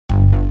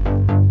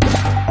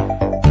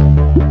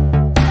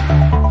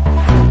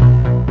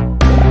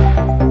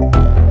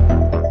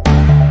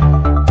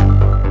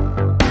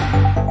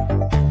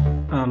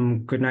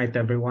Good night,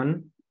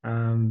 everyone.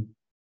 Can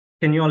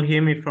you all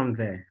hear me from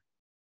there?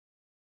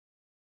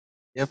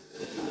 Yep,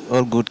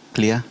 all good,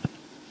 clear.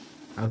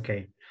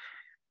 Okay.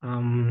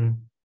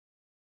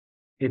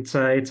 It's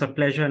a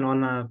pleasure and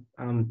honor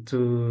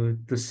to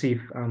see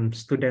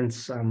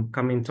students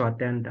coming to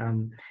attend.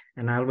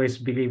 And I always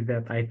believe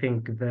that I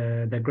think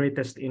the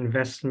greatest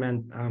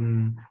investment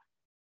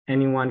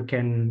anyone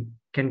can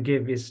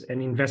give is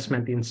an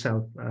investment in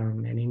self,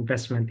 an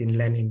investment in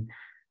learning.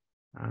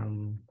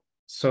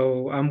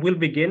 So we'll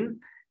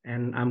begin,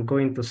 and I'm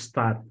going to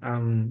start.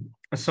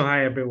 So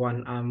hi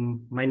everyone.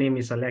 My name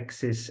is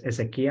Alexis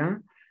Esekia.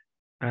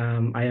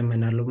 I am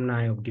an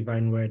alumni of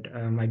Divine Word.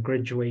 I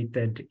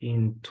graduated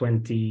in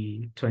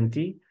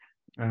 2020.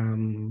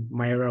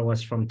 My era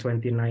was from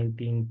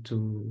 2016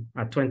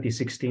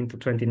 to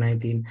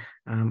 2019.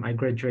 I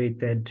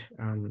graduated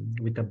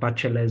with a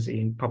bachelor's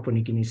in Papua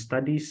New Guinea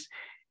Studies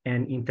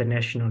and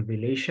International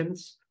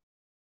Relations.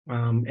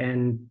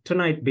 And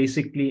tonight,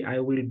 basically, I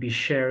will be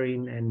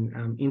sharing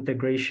an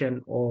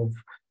integration of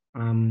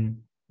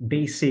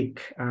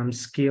basic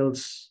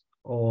skills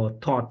or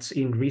thoughts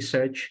in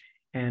research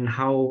and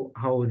how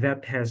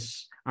that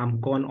has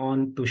gone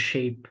on to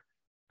shape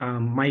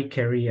my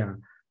career.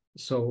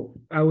 So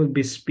I will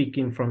be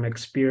speaking from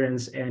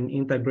experience and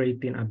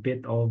integrating a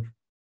bit of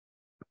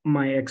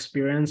my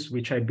experience,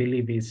 which I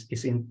believe is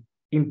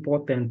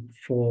important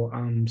for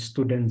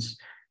students,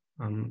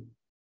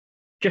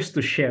 just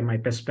to share my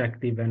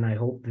perspective. And I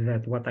hope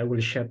that what I will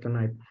share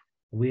tonight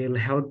will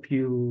help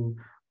you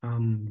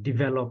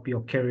develop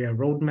your career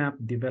roadmap,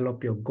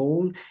 develop your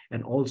goal,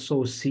 and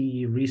also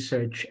see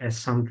research as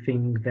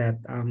something that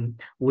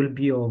will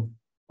be of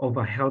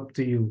a help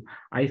to you.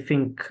 I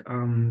think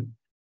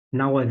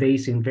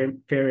nowadays in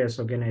various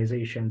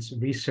organizations,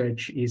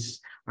 research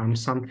is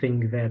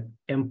something that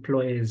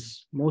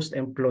most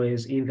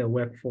employers in the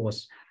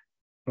workforce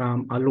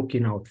are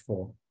looking out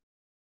for.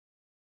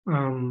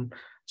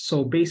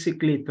 So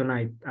basically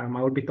tonight, I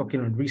will be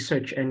talking on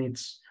research and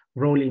its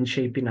role in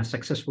shaping a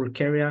successful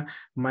career,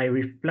 my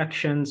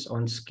reflections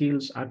on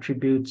skills,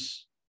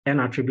 attributes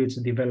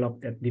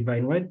developed at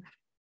Divine Word.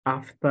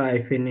 After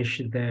I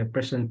finish the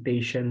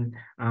presentation,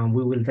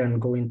 we will then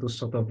go into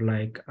sort of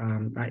like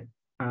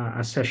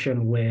a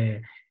session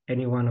where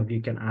any one of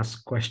you can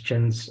ask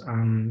questions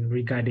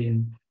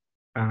regarding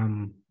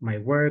my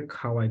work,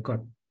 how I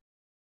got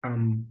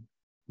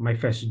my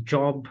first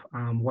job,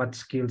 what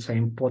skills are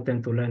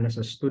important to learn as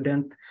a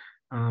student.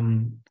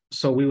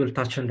 So we will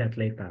touch on that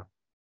later.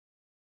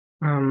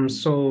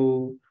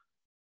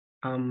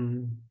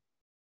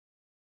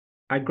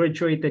 I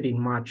graduated in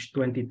March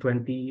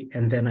 2020,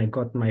 and then I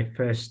got my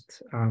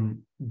first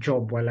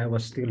job while I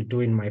was still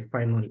doing my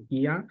final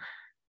year.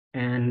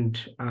 And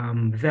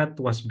that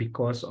was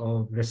because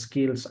of the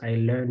skills I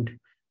learned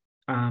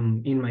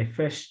in my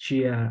first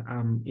year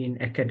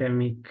in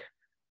academic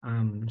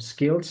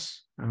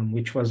skills,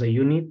 which was a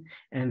unit,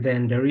 and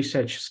then the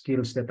research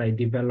skills that I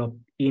developed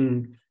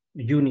in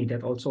uni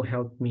that also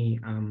helped me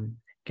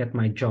get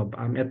my job.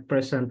 At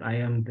present, I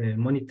am the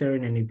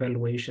monitoring and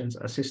evaluations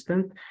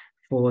assistant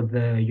for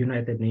the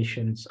United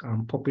Nations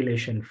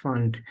Population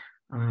Fund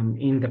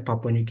in the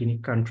Papua New Guinea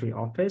country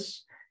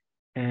office.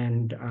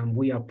 And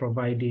we are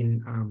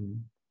providing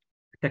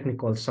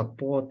technical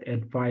support,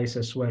 advice,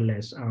 as well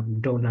as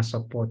donor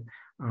support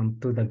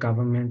to the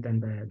government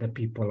and the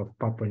people of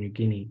Papua New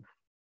Guinea.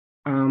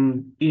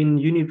 In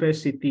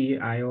university,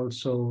 I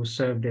also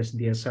served as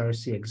the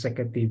SRC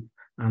Executive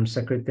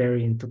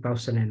Secretary in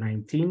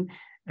 2019.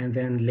 And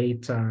then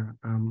later,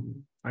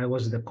 I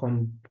was the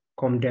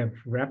ComDev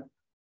rep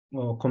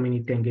or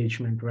community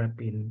engagement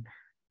rep in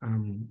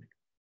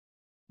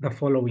the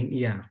following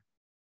year.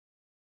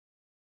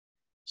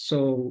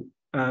 So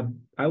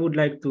I would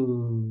like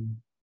to,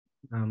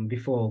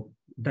 before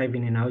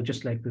diving in, I would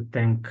just like to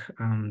thank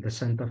the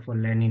Center for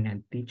Learning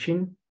and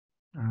Teaching,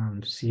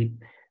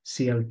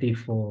 CLT,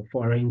 for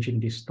arranging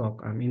this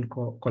talk in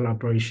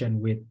collaboration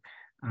with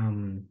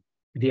the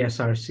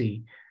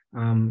SRC.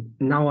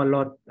 Now a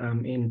lot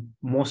in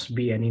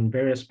Mosby and in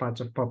various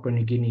parts of Papua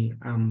New Guinea,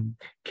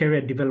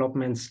 career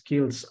development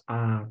skills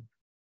are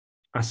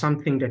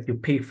something that you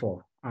pay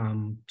for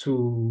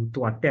to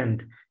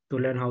attend, to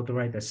learn how to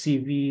write a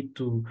CV,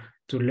 to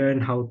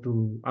learn how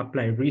to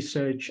apply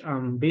research,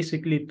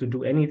 basically to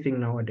do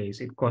anything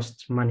nowadays. It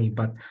costs money,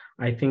 but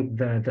I think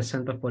the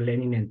Center for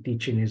Learning and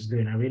Teaching is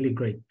doing a really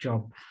great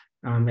job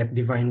at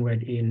Divine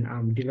Word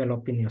in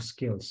developing your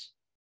skills.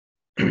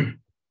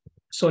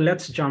 So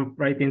let's jump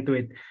right into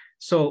it.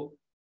 So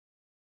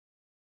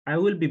I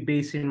will be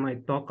basing my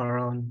talk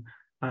around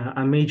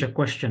a major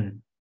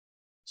question.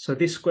 So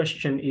this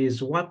question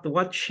is,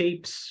 what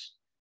shapes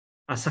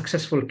a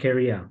successful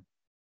career?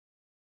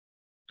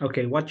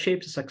 Okay, what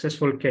shapes a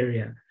successful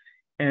career?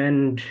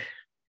 And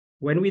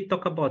when we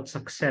talk about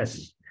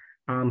success,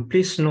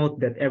 please note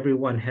that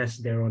everyone has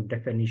their own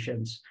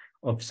definitions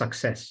of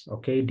success,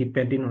 okay,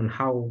 depending on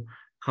how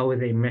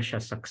they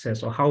measure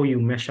success or how you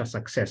measure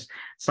success.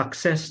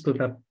 Success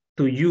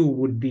to you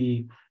would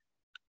be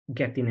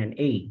getting an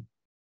A.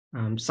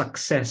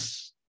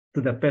 Success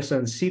to the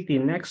person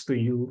sitting next to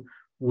you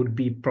would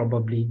be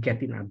probably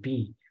getting a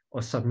B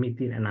or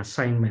submitting an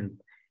assignment.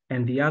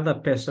 And the other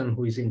person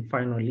who is in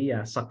final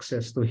year,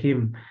 success to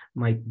him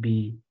might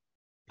be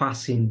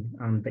passing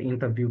the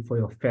interview for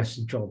your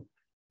first job.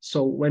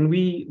 So when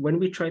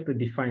we try to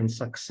define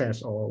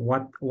success or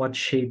what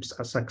shapes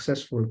a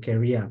successful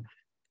career,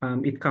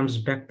 it comes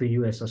back to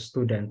you as a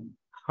student.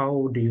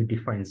 How do you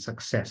define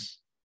success?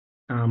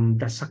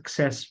 Does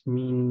success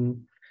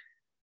mean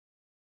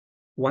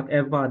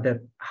whatever that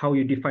how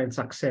you define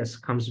success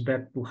comes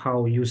back to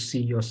how you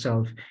see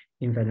yourself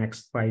in the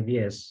next 5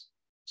 years?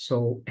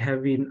 So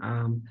having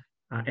an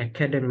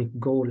academic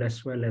goal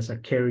as well as a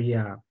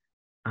career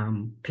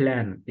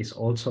plan is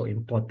also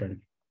important.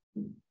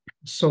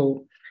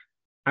 So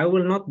I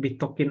will not be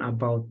talking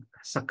about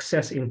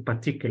success in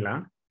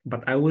particular,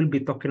 but I will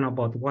be talking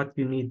about what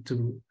you need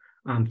to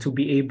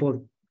be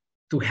able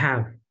to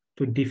have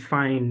to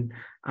define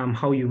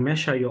how you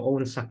measure your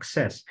own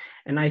success.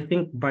 And I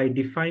think by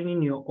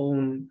defining your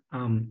own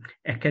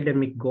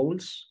academic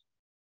goals,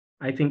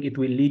 I think it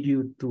will lead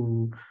you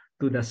to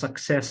the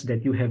success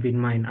that you have in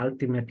mind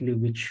ultimately,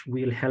 which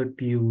will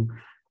help you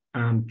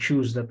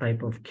choose the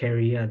type of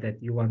career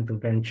that you want to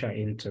venture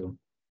into.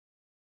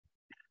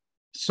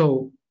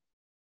 So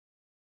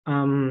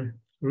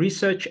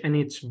research and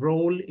its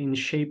role in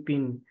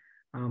shaping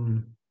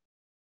a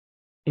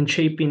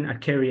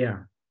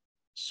career.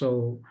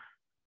 So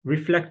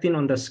reflecting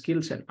on the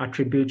skills and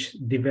attributes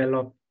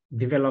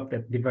developed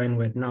at Divine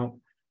Word. Now,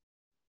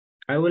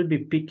 I will be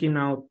picking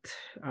out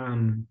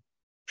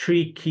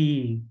 3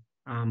 key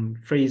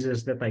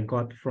phrases that I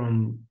got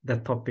from the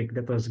topic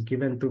that was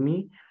given to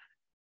me.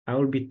 I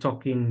will be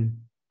talking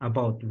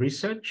about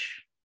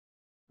research,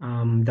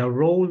 the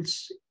role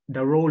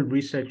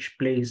research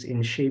plays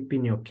in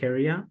shaping your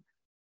career,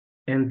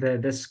 and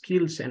the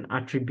skills and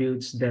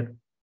attributes that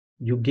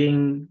you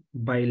gain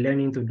by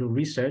learning to do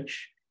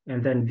research.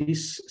 And then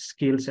these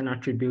skills and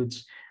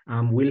attributes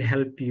will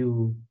help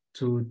you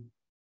to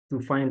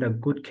find a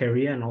good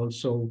career and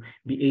also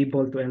be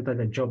able to enter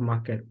the job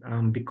market.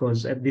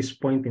 Because at this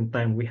point in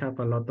time, we have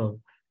a lot of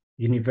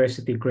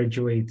university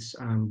graduates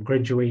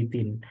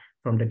graduating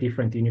from the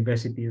different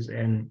universities.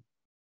 And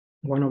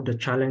one of the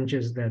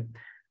challenges that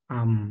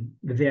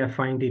they are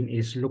finding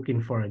is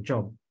looking for a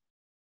job.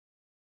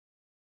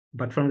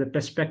 But from the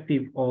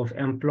perspective of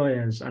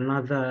employers,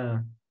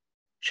 another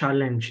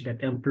challenge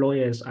that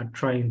employers are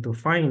trying to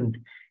find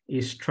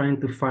is trying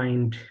to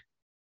find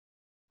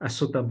a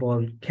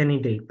suitable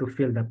candidate to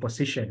fill the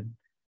position.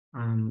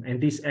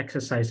 And these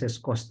exercises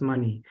cost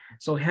money.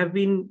 So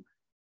having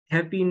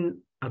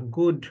a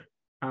good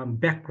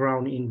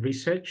background in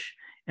research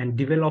and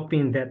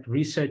developing that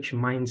research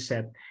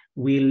mindset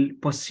will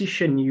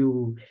position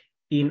you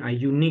in a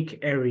unique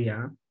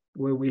area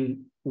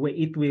where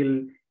it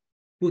will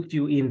put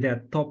you in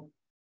the top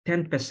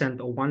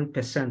 10% or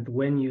 1%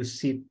 when you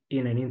sit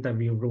in an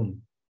interview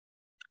room.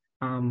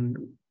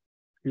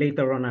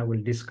 Later on, I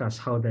will discuss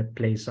how that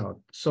plays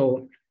out.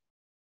 So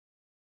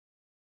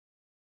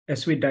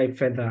as we dive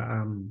further,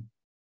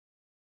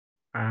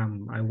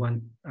 I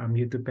want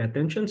you to pay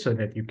attention so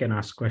that you can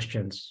ask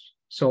questions.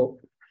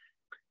 So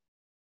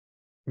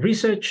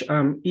research,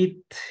 it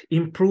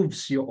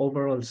improves your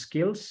overall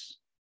skills.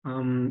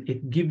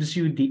 It gives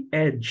you the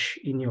edge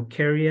in your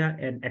career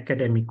and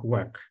academic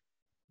work,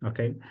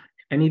 okay?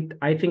 And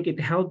I think it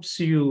helps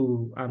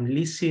you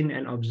listen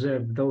and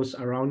observe those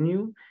around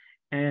you.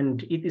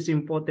 And it is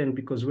important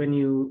because when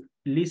you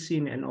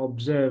listen and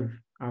observe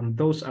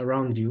those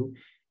around you,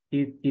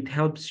 it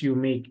helps you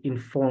make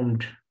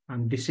informed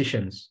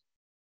decisions,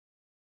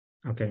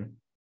 okay?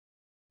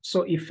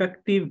 So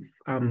effective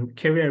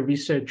career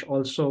research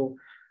also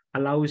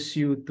allows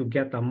you to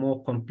get a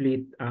more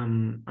complete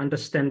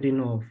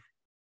understanding of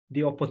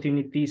the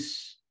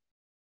opportunities,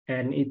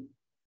 and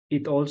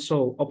it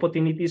also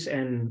opportunities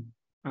and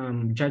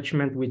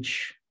judgment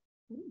which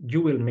you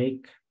will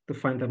make to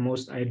find the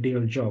most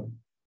ideal job.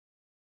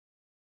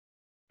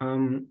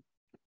 And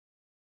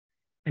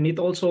it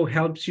also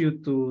helps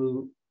you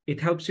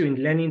in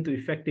learning to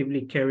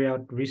effectively carry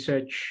out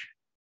research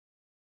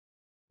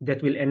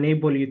that will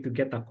enable you to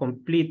get a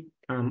complete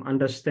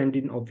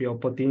understanding of your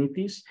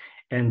opportunities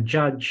and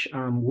judge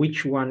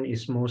which one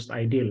is most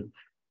ideal.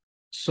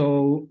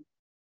 So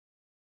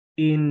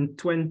in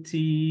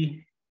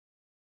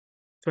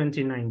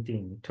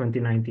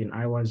 2019,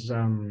 I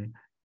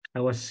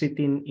was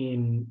sitting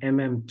in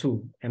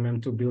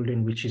MM2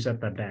 building, which is at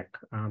the back.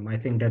 I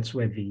think that's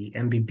where the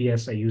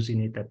MBBS are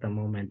using it at the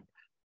moment.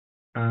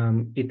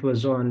 It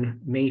was on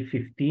May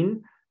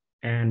 15,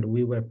 and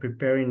we were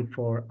preparing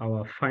for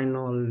our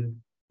final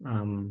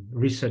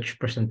research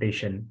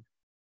presentation.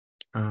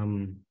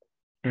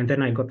 And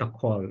then I got a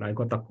call.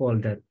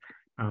 That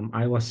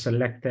I was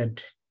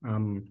selected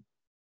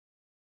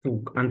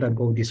to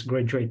undergo this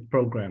graduate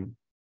program.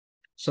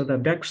 So the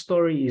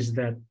backstory is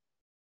that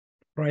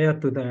prior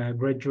to the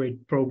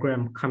graduate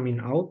program coming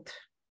out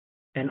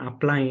and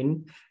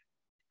applying,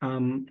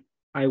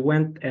 I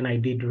went and I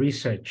did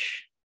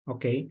research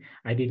Okay,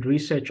 I did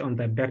research on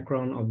the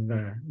background of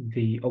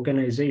the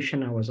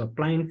organization I was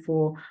applying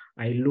for.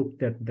 I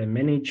looked at the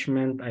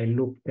management. I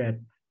looked at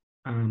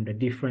the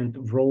different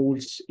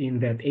roles in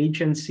that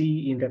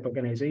agency, in that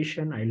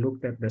organization. I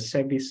looked at the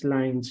service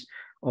lines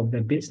of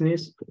the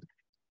business.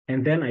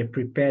 And then I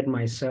prepared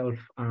myself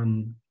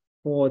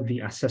for the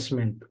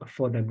assessment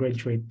for the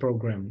graduate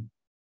program.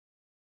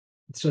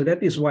 So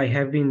that is why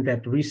having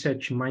that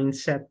research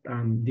mindset,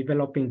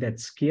 developing that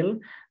skill,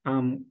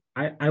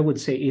 I would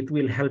say it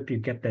will help you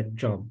get that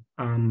job.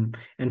 And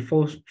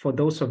for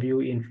those of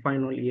you in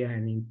final year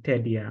and in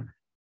third year,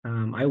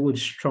 I would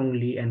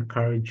strongly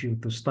encourage you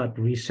to start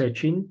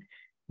researching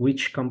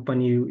which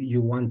company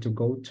you want to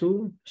go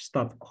to,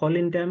 start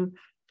calling them,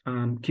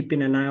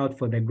 keeping an eye out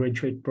for the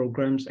graduate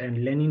programs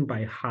and learning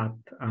by heart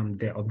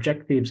their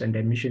objectives and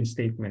their mission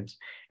statements.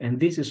 And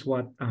this is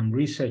what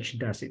research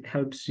does. It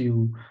helps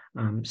you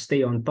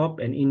stay on top.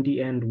 And in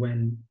the end,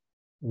 when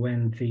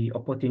the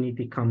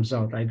opportunity comes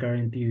out, I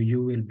guarantee you,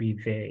 you will be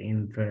there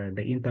in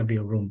the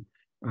interview room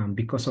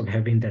because of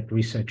having that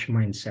research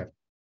mindset.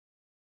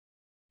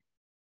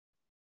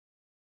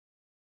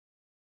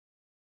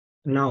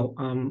 Now,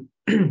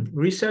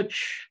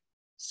 research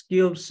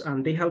skills,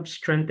 they help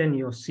strengthen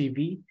your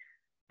CV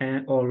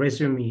or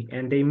resume,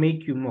 and they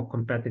make you more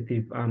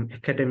competitive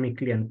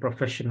academically and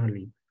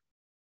professionally.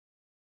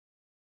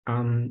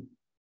 In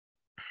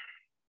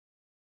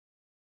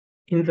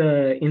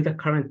the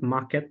current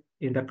market,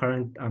 in the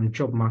current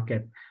job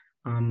market,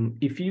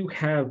 if you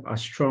have a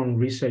strong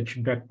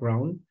research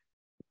background,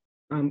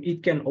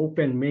 it can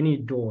open many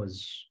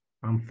doors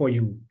for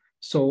you.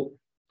 So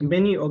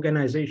many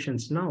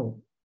organizations now,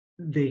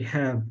 they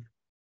have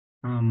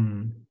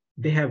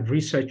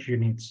research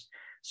units.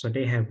 So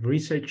they have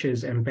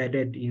researchers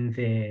embedded in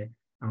their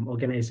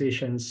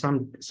organizations.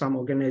 Some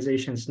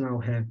organizations now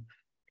have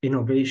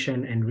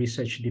innovation and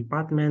research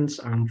departments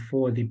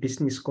for the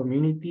business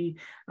community.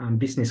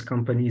 Business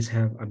companies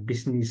have a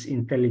business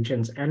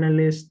intelligence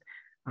analyst,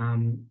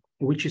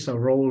 which is a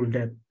role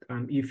that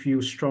if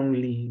you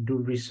strongly do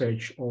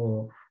research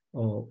or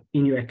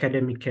in your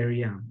academic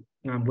career,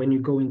 when you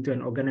go into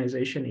an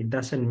organization, it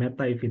doesn't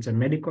matter if it's a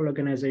medical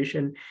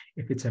organization,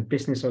 if it's a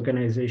business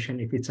organization,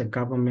 if it's a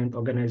government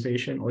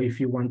organization, or if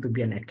you want to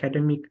be an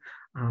academic,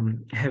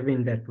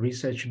 having that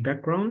research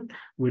background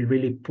will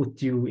really put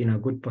you in a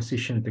good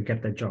position to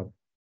get the job.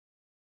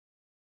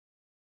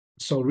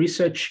 So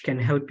research can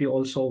help you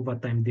also over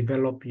time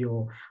develop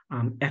your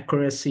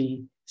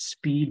accuracy,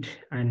 speed,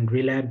 and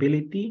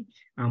reliability,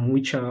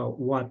 which are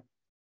what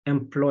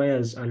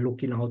employers are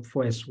looking out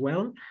for as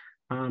well.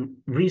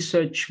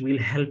 Research will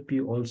help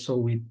you also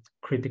with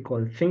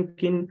critical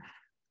thinking,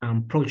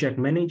 project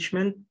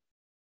management.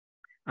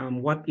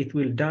 What it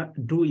will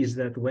do is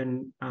that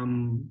when,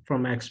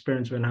 from my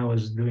experience, when I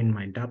was doing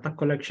my data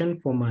collection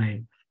for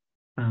my,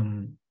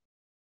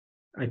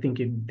 I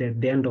think at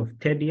the end of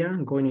third year,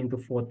 going into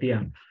fourth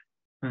year,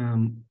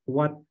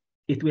 what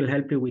it will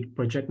help you with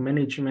project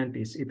management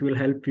is it will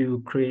help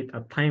you create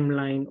a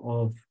timeline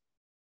of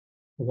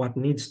what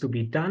needs to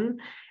be done,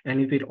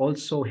 and it will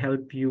also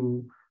help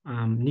you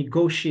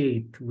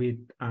negotiate with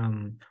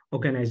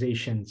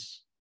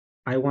organizations.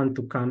 I want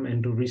to come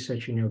and do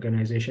research in your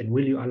organization.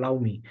 Will you allow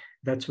me?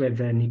 That's where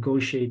the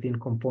negotiating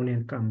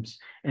component comes.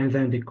 And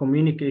then the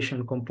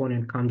communication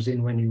component comes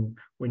in when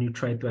you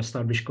try to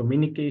establish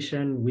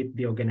communication with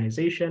the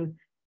organization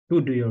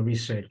to do your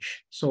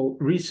research. So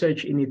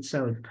research in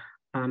itself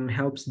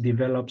helps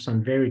develop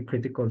some very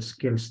critical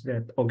skills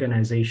that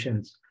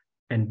organizations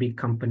and big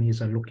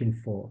companies are looking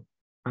for.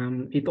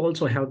 It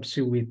also helps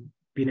you with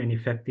being an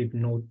effective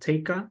note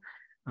taker,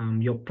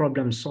 your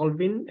problem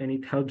solving, and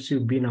it helps you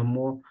being a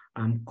more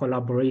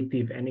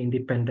collaborative and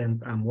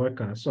independent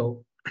worker.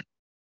 So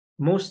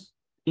most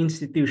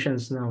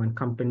institutions now and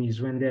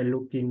companies, when they're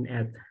looking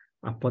at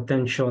a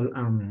potential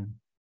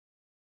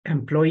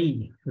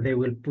employee, they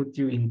will put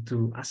you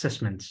into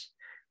assessments,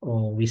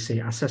 or we say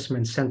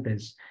assessment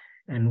centers.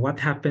 And what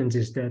happens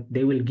is that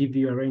they will give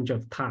you a range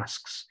of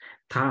tasks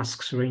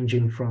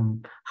ranging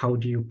from how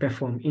do you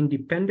perform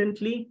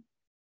independently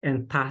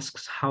and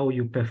tasks how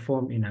you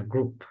perform in a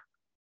group.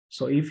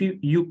 So if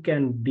you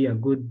can be a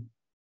good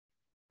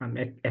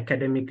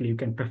academically, you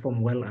can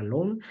perform well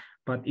alone,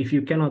 but if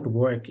you cannot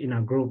work in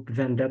a group,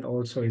 then that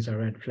also is a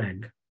red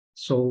flag.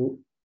 So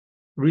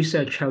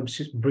research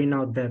helps bring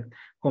out that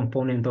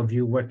component of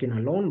you working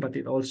alone, but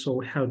it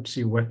also helps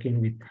you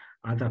working with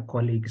other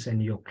colleagues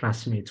and your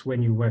classmates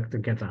when you work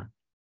together.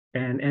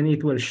 And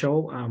it will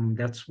show,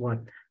 that's what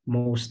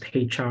most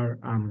HR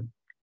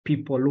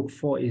people look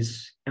for,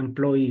 is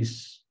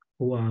employees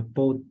who are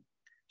both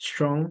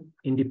strong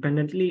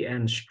independently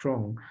and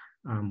strong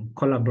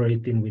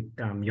collaborating with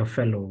your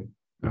fellow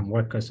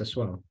workers as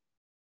well.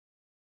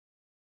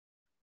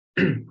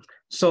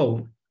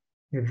 So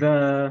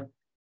the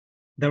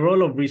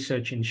role of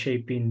research in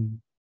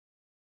shaping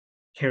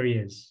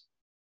careers.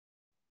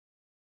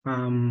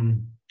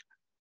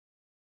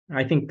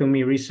 I think to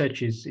me,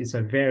 research is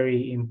a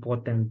very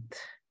important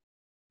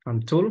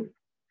tool.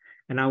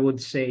 And I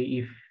would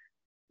say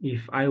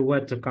if I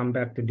were to come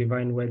back to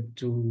Divine Word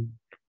to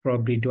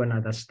probably do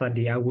another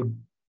study, I would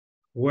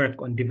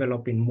work on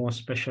developing more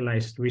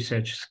specialized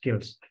research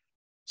skills.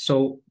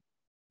 So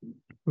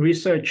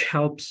research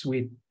helps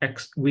with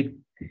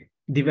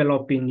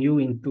developing you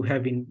into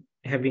having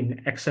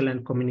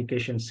excellent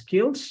communication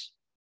skills.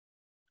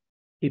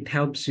 It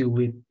helps you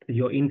with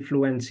your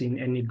influencing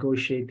and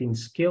negotiating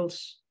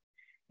skills.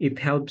 It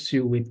helps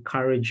you with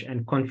courage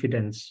and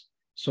confidence.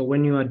 So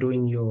when you are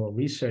doing your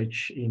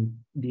research in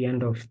the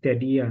end of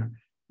third year,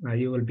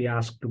 you will be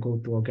asked to go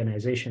to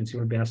organizations, you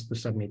will be asked to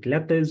submit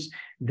letters,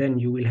 then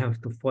you will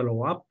have to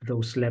follow up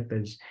those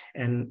letters.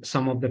 And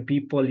some of the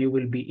people you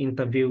will be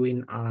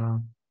interviewing are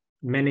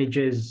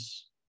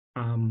managers,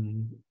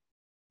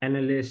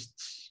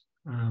 analysts,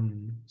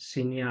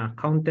 senior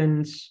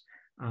accountants,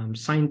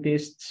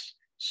 scientists.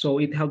 So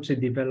it helps you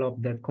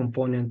develop that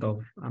component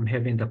of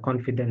having the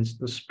confidence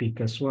to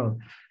speak as well.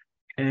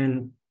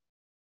 And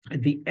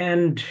the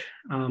end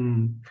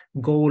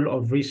goal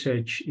of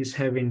research is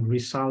having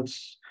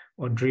results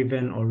or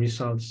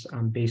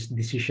results-based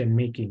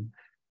decision-making.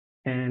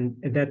 And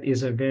that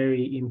is a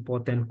very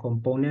important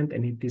component,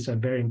 and it is a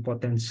very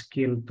important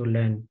skill to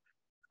learn.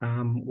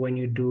 When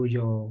you do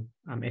your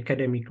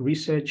academic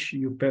research,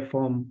 you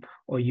perform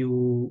or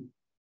you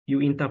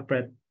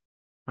interpret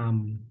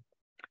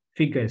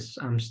figures,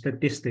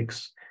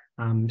 statistics.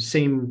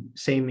 Same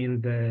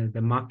in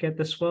the market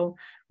as well.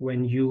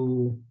 When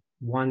you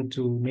want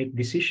to make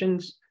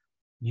decisions,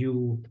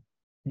 you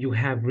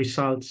have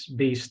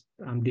results-based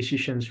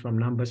decisions from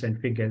numbers and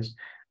figures.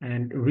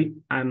 And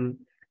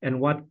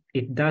what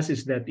it does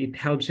is that it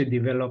helps you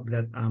develop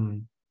that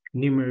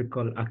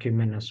numerical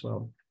acumen as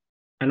well.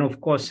 And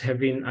of course,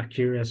 having a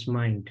curious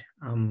mind.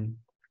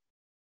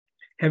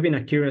 Having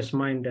a curious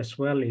mind as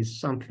well is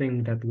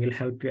something that will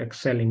help you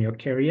excel in your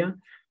career.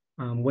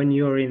 When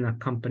you're in a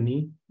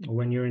company or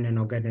when you're in an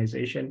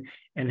organization,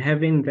 and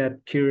having that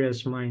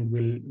curious mind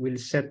will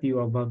set you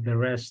above the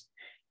rest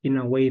in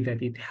a way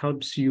that it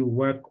helps you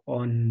work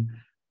on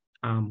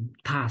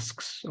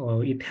tasks,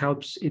 or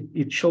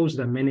it shows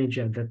the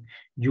manager that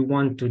you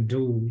want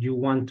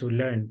to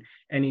learn.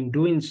 And in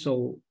doing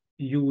so,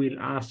 you will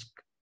ask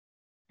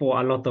for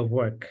a lot of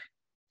work.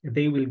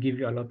 They will give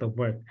you a lot of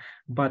work,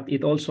 but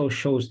it also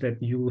shows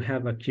that you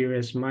have a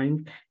curious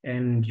mind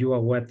and you are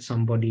worth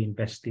somebody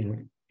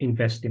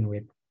investing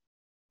with.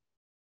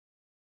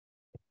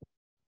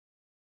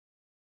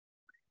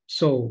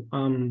 So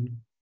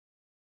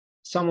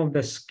some of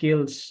the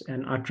skills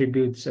and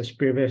attributes, as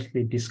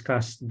previously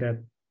discussed,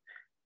 that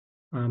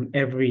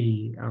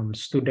every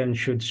student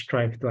should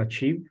strive to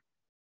achieve,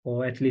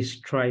 or at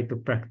least try to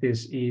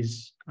practice,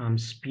 is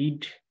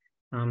speed.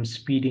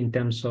 Speed in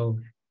terms of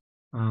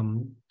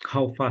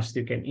how fast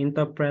you can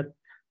interpret,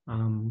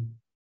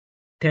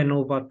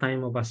 turnover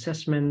time of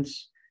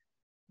assessments,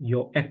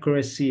 your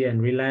accuracy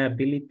and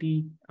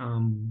reliability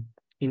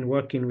in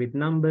working with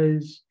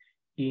numbers,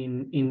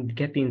 in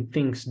getting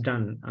things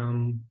done.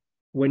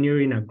 When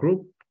you're in a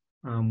group,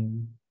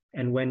 and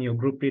when your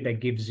group leader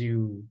gives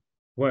you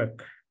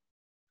work,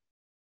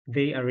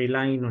 they are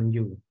relying on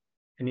you.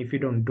 And if you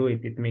don't do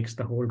it, it makes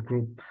the whole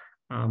group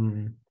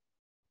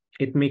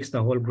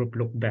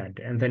look bad.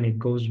 And then it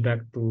goes back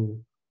to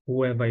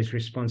whoever is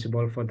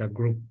responsible for the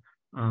group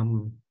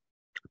to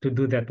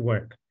do that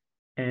work.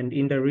 And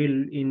in the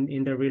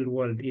real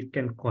world, it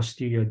can cost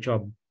you your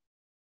job.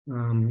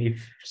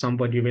 If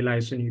somebody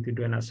relies on you to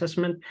do an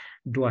assessment,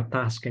 do a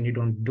task, and you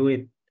don't do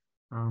it,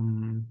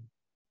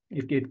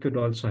 it could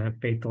also have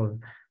fatal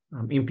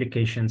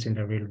implications in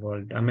the real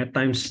world. At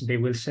times, they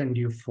will send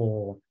you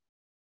for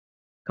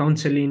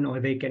counseling, or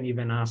they can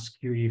even ask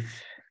you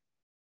if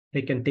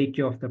they can take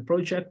you off the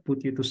project,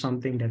 put you to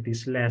something that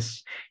is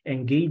less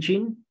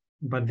engaging,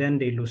 but then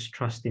they lose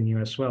trust in you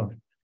as well.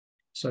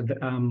 So the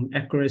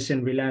accuracy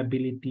and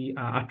reliability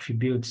are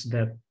attributes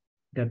that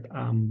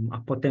a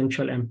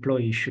potential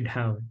employee should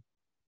have.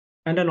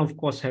 And then, of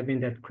course, having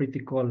that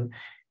critical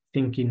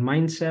thinking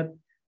mindset,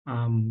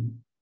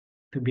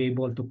 to be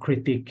able to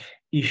critique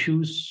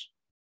issues,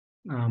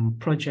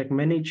 project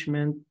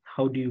management.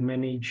 How do you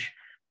manage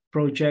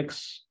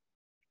projects?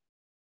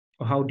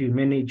 Or how do you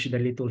manage the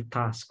little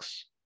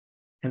tasks?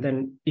 And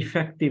then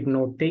effective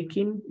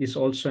note-taking is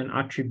also an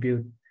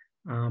attribute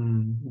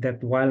that,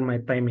 while my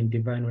time in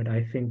Divine Word,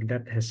 I think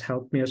that has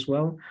helped me as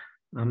well.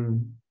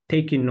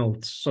 Taking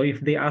notes. So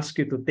if they ask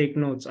you to take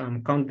notes,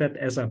 count that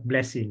as a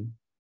blessing.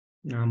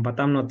 But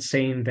I'm not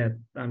saying that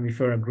if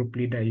you're a group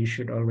leader, you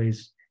should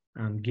always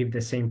give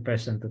the same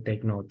person to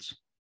take notes.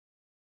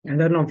 And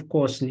then, of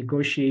course,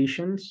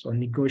 negotiations or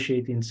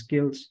negotiating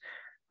skills,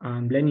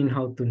 learning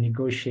how to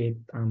negotiate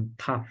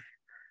tough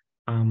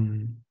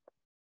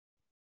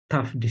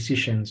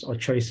decisions or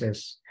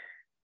choices,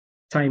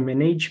 time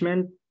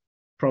management,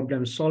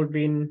 problem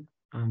solving,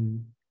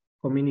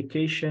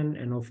 communication,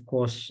 and of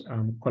course,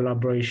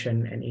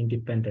 collaboration and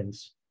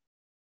independence.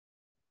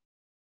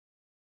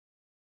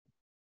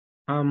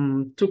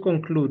 To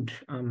conclude,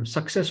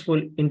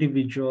 successful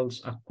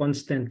individuals are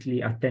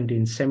constantly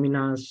attending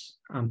seminars,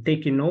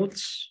 taking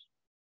notes,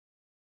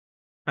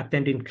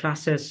 attending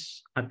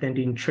classes,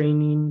 attending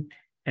training,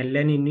 and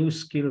learning new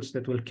skills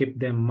that will keep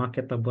them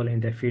marketable in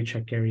their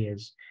future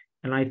careers.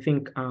 And I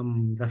think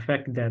the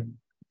fact that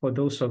for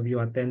those of you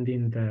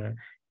attending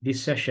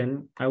this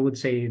session, I would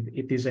say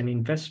it is an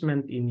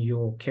investment in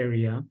your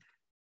career,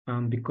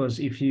 because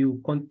if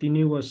you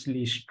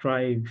continuously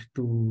strive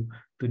to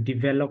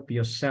develop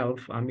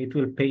yourself, it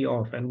will pay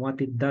off. And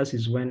what it does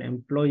is when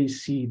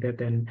employees see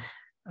that, and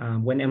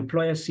when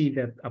employers see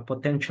that a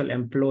potential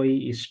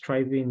employee is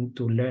striving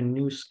to learn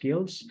new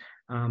skills,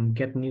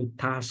 get new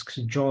tasks,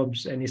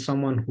 jobs, and is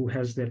someone who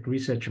has that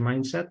research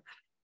mindset,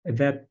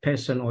 that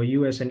person or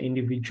you as an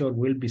individual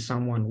will be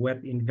someone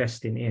worth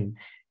investing in.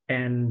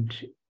 And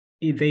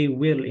they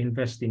will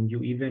invest in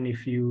you. Even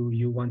if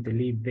you want to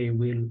leave, they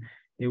will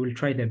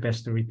try their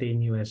best to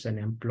retain you as an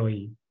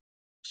employee.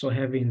 So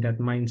having that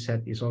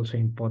mindset is also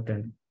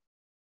important,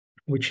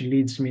 which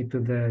leads me to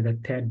the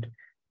third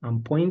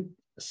point.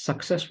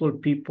 Successful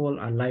people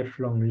are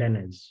lifelong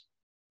learners.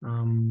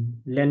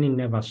 Learning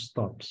never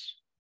stops.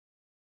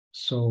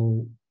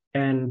 So,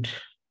 and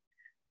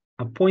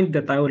a point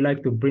that I would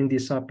like to bring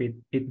this up,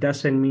 it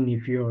doesn't mean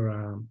if you're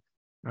an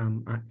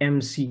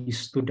MC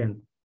student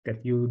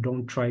that you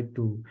don't try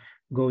to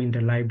go in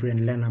the library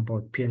and learn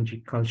about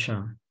PNG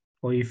culture,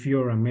 or if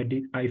you're a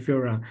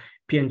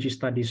PNG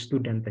studies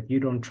student that you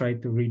don't try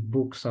to read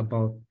books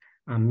about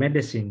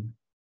medicine.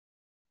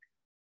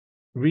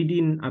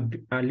 Reading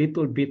a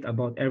little bit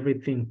about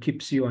everything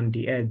keeps you on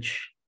the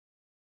edge.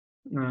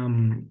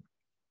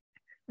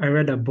 I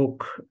read a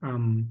book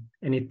and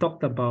it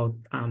talked about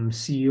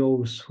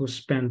CEOs who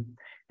spent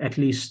at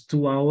least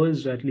 2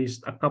 hours, or at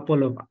least a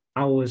couple of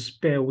hours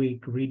per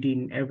week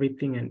reading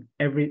everything and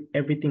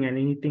everything and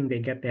anything they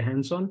get their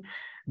hands on.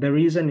 The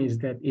reason is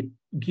that it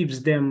puts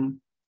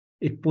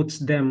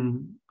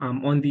them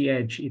on the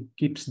edge. It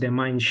keeps their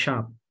mind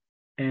sharp.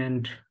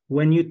 And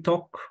when you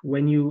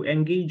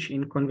engage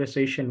in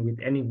conversation with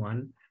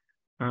anyone,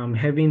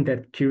 having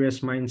that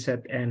curious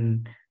mindset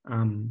and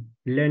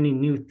learning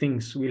new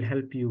things will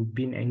help you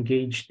being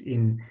engaged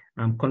in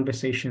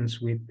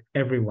conversations with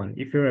everyone.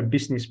 If you're a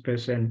business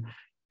person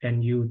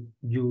and you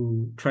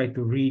try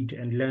to read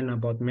and learn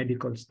about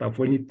medical stuff,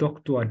 when you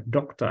talk to a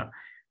doctor,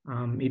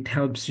 it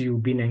helps you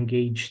being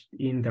engaged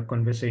in the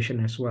conversation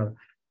as well.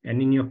 And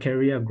in your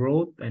career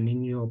growth and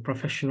in your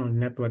professional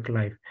network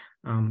life,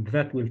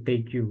 that will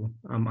take you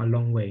a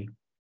long way.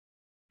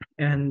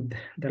 And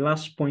the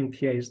last point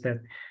here is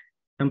that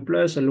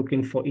employers are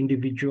looking for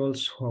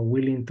individuals who are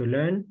willing to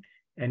learn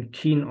and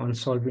keen on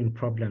solving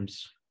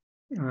problems,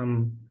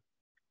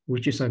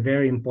 which is a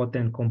very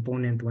important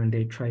component when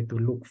they try to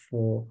look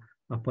for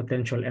a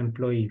potential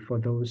employee. For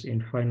those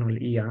in final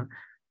year,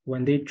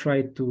 when they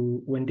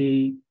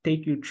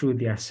take you through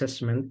the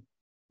assessment,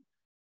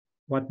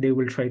 what they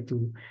will try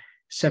to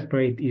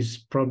separate is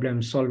problem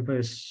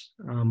solvers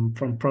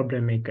from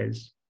problem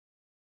makers.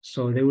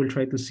 So they will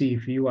try to see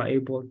if you are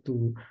able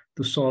to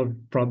solve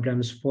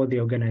problems for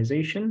the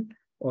organization,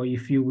 or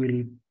if you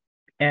will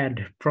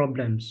add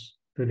problems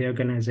to the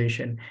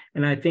organization.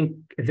 And I think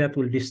that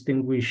will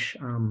distinguish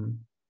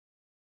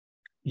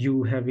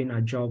you having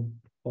a job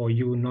or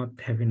you not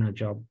having a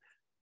job.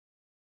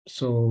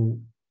 So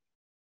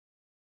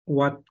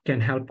what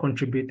can help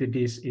contribute to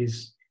this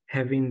is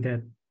having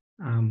that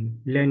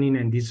learning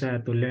and desire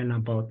to learn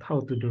about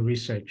how to do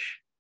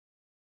research.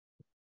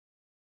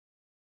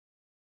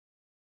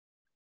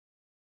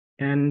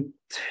 And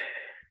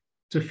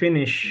to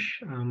finish,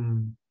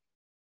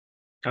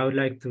 I would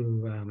like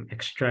to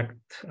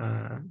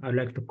I would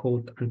like to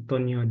quote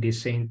Antonio de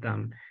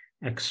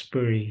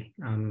Saint-Exupéry.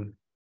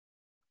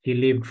 He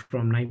lived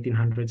from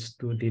 1900s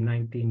to the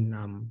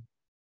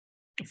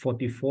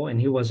 1944, and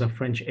he was a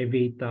French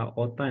aviator,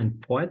 author, and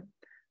poet.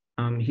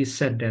 He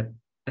said that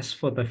as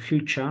for the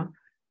future,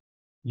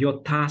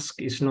 your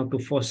task is not to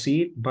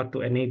foresee it, but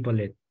to enable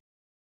it.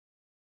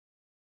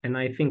 And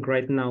I think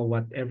right now,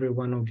 what every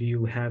one of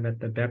you have at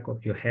the back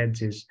of your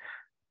heads is,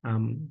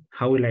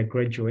 how will I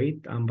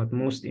graduate? But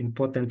most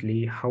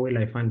importantly, how will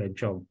I find a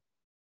job?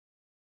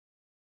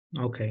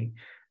 Okay,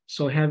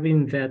 so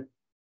having that,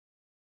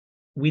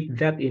 with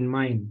that in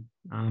mind,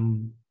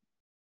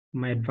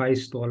 my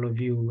advice to all of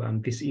you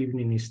this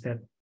evening is that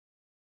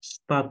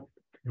start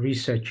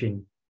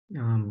researching,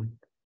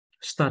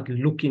 start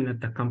looking at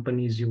the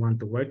companies you want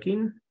to work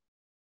in,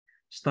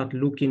 start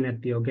looking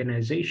at the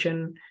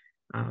organization,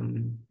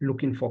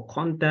 looking for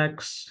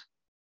contacts.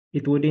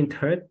 It wouldn't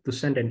hurt to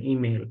send an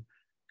email.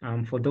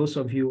 For those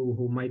of you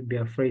who might be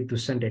afraid to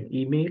send an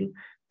email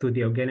to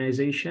the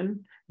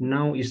organization,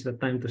 now is the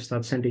time to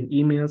start sending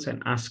emails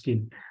and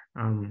asking,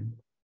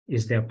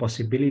 is there a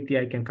possibility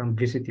I can come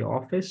visit your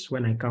office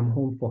when I come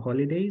home for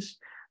holidays?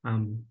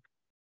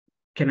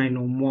 Can I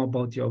know more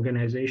about your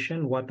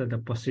organization? What are the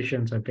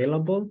positions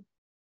available?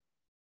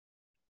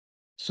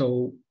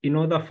 So in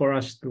order for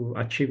us to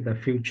achieve the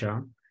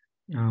future,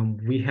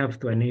 we have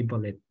to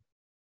enable it.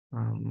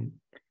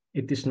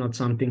 It is not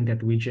something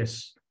that we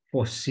just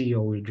foresee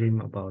or we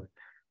dream about.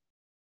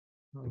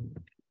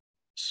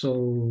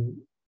 So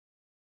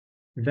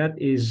that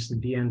is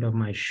the end of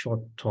my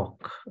short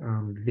talk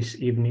this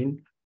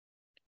evening.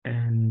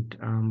 And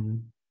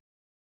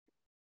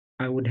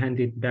I would hand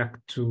it back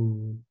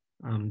to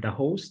the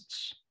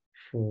hosts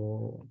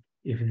for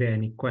if there are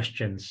any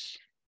questions.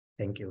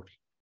 Thank you.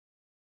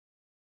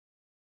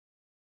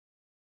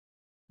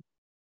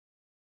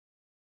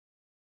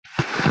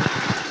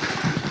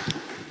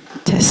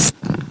 Test.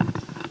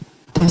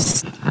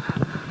 Test.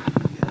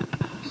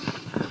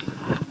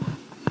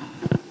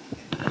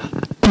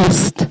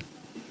 Test.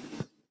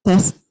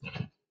 Test.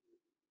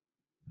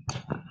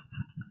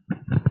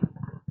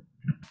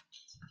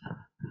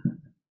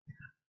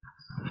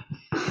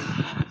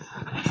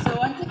 So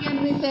once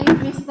again, we thank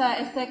Mr.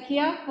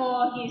 Esekia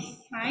for his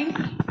time.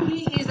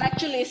 He is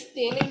actually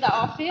still in the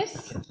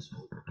office.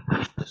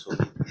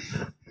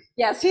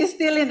 Yes, he's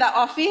still in the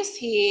office.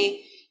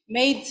 He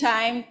made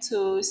time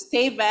to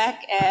stay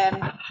back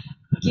and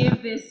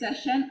give this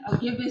session or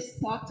give this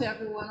talk to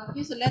every one of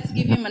you. So let's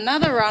give him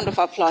another round of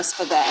applause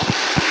for that.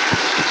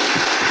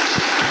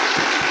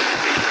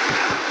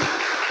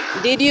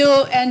 Did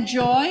you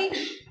enjoy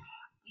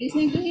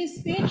listening to his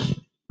speech?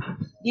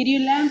 Did you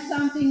learn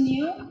something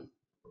new?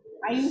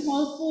 Are you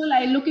hopeful?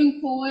 Are you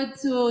looking forward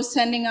to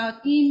sending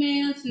out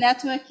emails,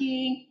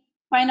 networking,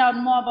 find out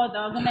more about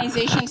the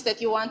organizations that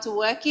you want to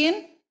work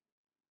in?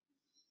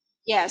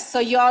 Yes, so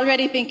you're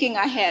already thinking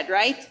ahead,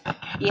 right?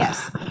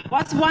 Yes.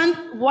 What's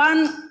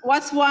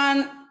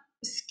one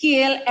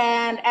skill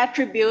and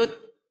attribute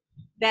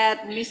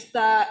that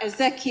Mr.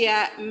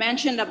 Esekia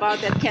mentioned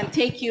about that can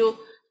take you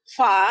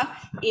far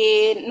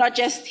in not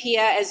just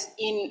here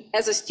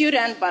as a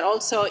student, but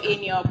also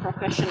in your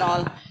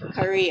professional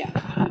career?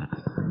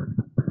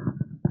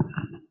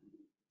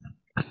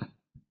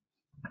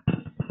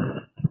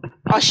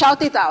 Or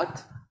shout it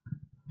out.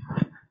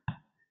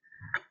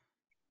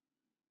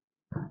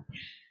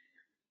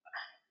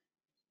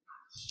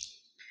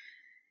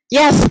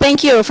 Yes,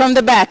 thank you, from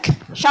the back.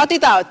 Shout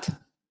it out.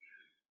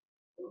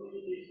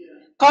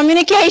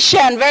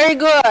 Communication, very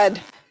good.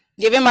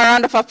 Give him a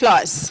round of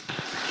applause.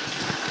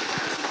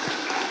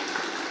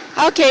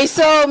 Okay,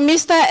 so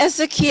Mr.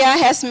 Esekia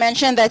has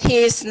mentioned that he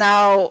is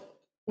now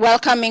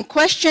welcoming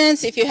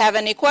questions. If you have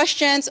any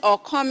questions or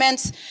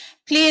comments,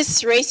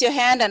 please raise your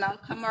hand and I'll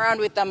come around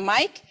with the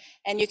mic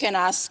and you can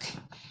ask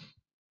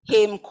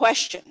him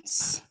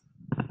questions.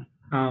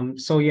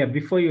 So yeah,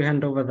 before you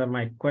hand over the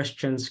mic,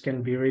 questions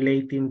can be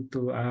relating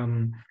to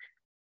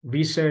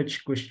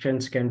research,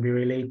 questions can be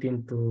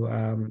relating to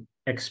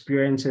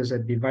experiences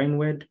at Divine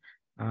Word,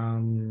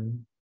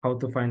 how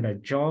to find a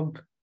job,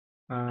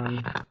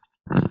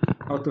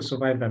 how to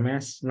survive the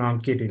mess. No,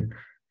 I'm kidding.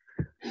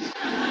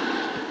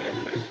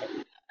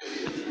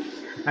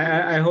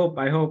 I hope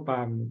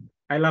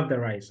I love the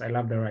rice. I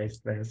love the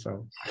rice there.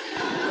 So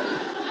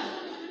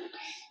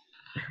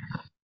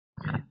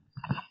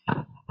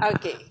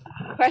Okay,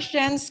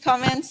 questions,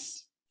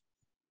 comments?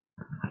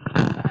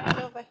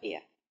 Right over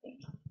here.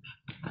 Thank you.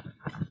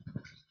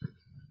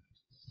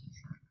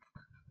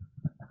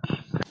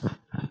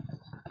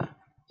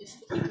 Just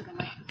speak to the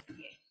mic.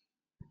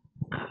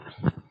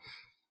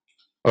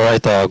 All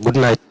right, good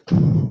night.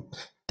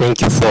 Thank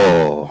you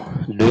for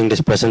doing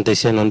this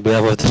presentation on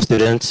behalf of the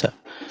students.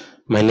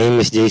 My name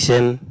is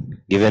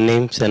Jason, given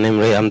name, surname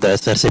Ray. I'm the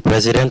SRC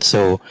president.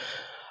 So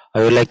I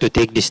would like to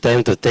take this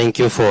time to thank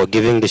you for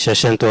giving the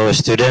session to our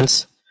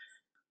students.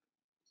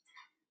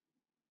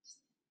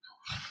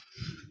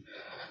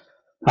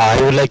 I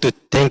would like to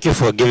thank you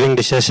for giving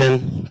the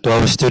session to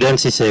our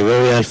students. It's a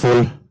very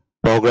helpful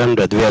program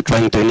that we are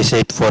trying to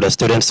initiate for the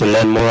students to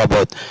learn more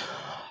about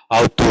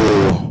how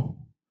to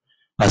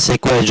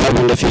secure a job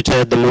in the future.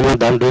 At the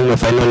moment, I'm doing my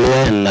final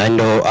year, and I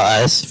know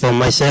as for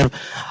myself,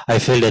 I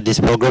feel that this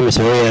program is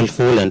very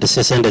helpful and the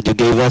session that you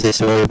gave us is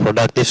very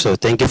productive. So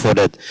thank you for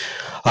that.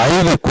 I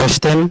have a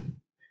question.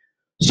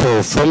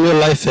 So from your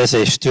life as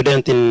a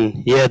student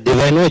in here at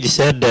Divine Word, you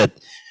said that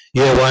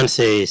you were once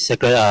a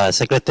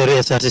secretary,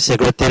 SRC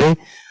secretary.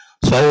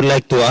 So I would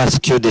like to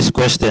ask you this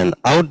question.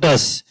 How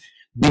does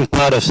being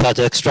part of such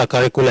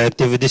extracurricular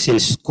activities in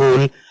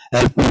school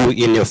help you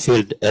in your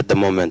field at the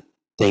moment?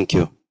 Thank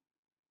you.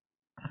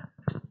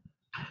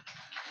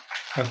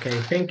 okay,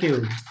 thank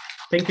you.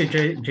 Thank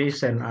you,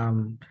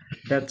 Jason.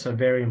 That's a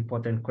very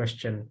important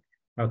question.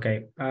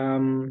 Okay.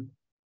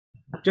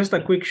 Just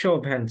a quick show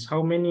of hands.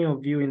 How many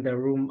of you in the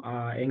room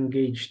are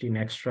engaged in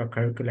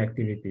extracurricular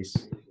activities?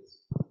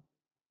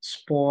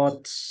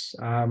 Sports.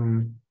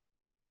 Can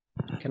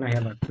I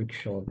have a quick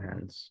show of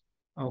hands?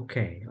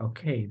 Okay,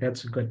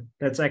 that's good.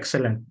 That's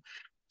excellent.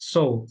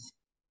 So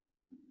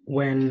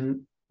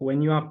when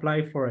you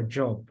apply for a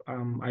job,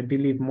 I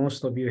believe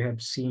most of you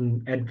have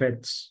seen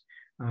adverts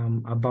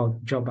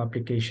about job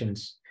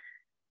applications.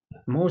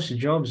 Most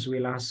jobs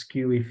will ask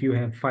you if you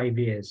have 5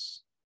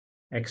 years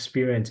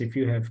experience, if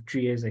you have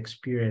 3 years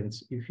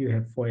experience, if you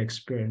have 4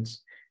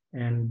 experience.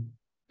 And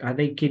are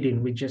they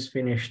kidding? We just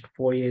finished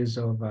 4 years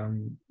of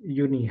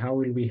uni. How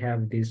will we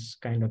have this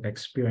kind of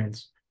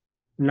experience?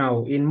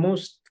 Now, in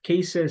most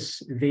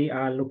cases, they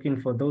are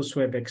looking for those who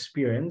have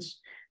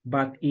experience,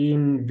 but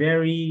in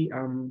very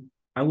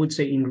I would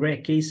say in rare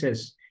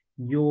cases,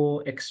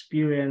 your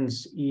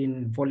experience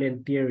in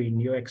volunteering,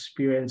 your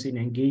experience in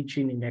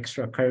engaging in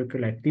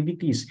extracurricular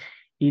activities,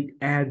 it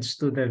adds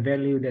to the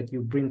value that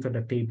you bring to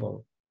the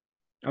table.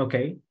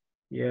 Okay,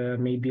 yeah,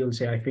 maybe you'll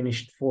say I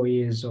finished 4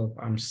 years of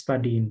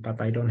studying, but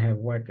I don't have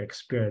work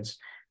experience.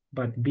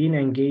 But being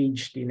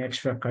engaged in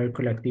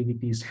extracurricular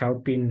activities,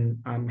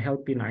 helping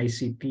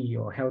ICT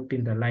or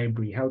helping the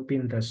library,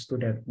 helping the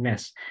student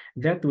mess,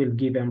 that will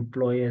give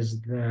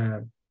employers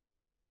the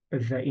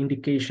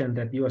indication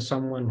that you are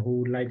someone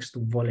who likes to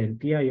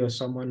volunteer, you're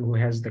someone who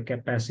has the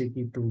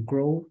capacity to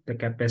grow, the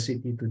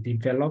capacity to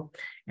develop,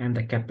 and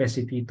the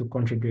capacity to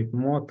contribute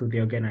more to the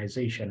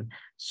organization.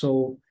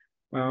 So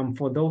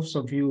for those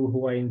of you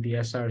who are in the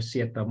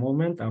SRC at the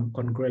moment,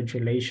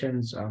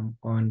 congratulations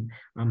on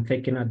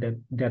taking out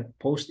that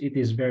post. It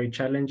is very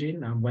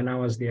challenging. When I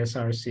was the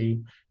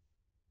SRC,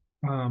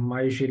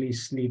 I usually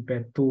sleep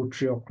at 2,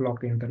 3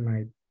 o'clock in the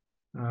night.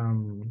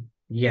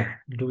 Yeah,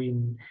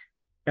 doing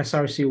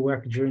SRC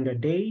work during the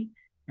day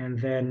and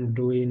then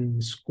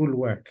doing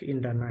schoolwork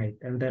in the night.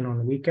 And then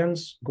on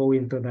weekends, go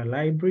into the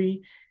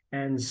library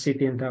and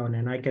sitting down.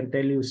 And I can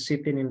tell you,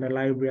 sitting in the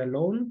library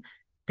alone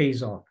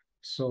pays off.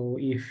 So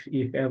if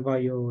ever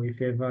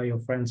your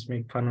friends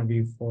make fun of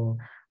you for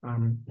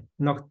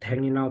not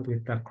hanging out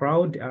with the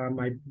crowd,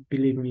 I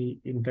believe me,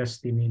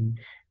 investing in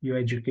your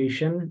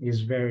education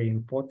is very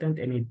important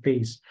and it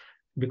pays,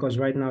 because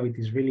right now it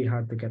is really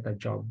hard to get a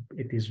job.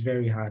 It is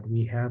very hard.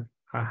 We have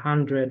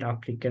 100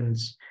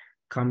 applicants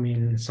come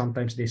in.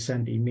 Sometimes they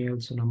send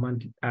emails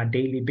on a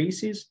daily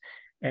basis,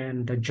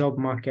 and the job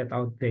market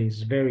out there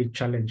is very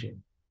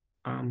challenging.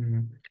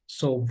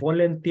 So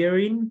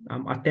volunteering,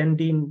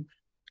 attending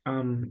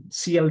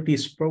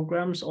CLT's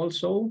programs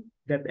also,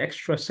 that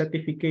extra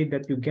certificate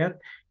that you get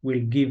will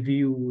give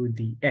you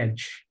the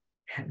edge.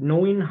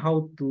 Knowing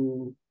how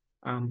to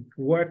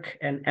work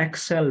an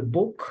Excel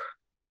book,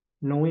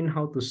 knowing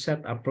how to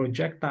set a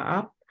projector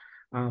up,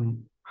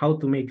 how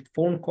to make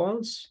phone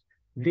calls,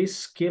 these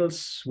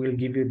skills will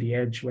give you the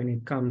edge when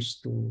it comes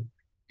to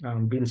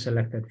being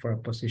selected for a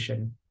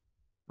position.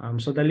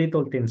 So the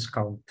little things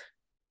count.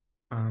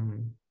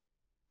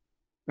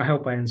 I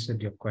hope I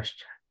answered your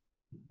question.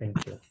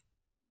 Thank you.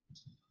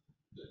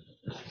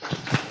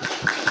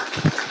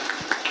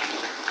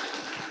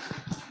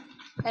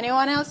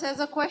 Anyone else has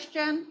a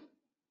question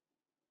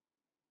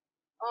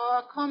or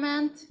a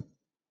comment?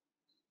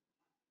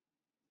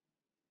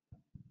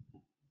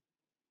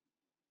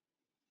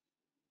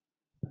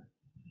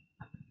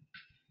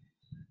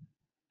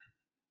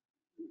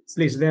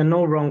 Please, there are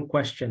no wrong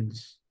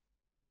questions.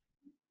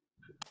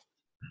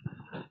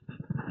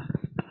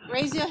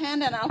 Raise your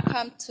hand and I'll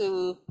come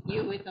to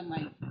you with the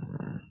mic.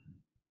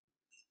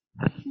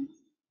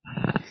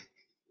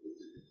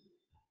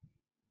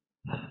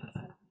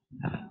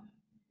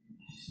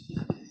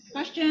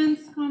 Questions,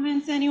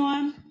 comments,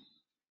 anyone?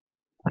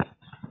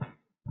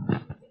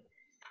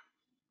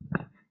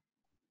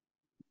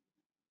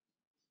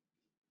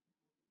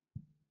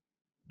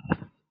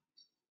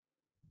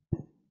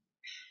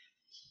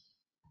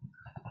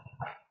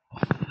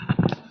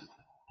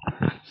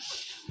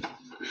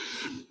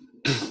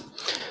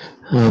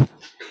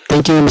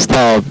 Thank you,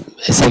 Mr.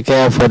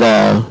 Esekia, for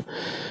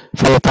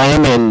the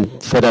time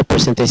and for the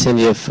presentation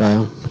you've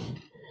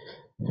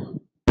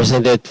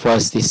presented for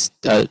us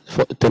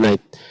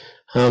tonight.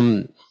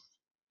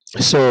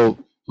 So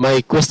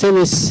my question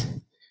is,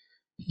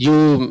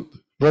 you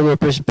from your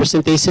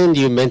presentation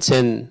you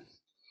mentioned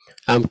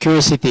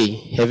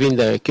curiosity, having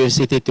the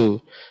curiosity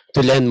to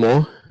learn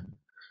more,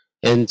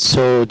 and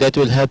so that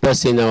will help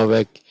us in our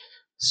work.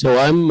 So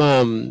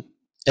I'm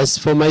as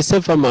for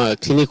myself, I'm a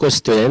clinical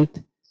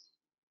student.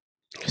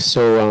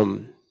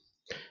 So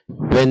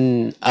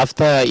when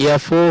after year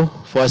 4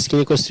 for us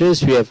clinical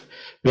students, we have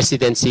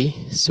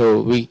residency.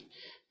 So we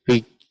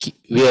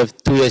have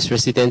 2 years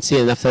residency,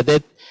 and after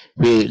that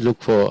we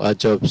look for a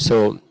job.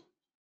 So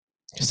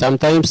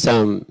sometimes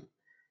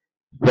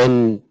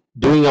when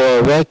doing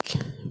our work,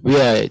 we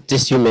are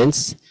just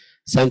humans.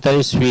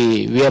 Sometimes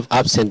we have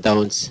ups and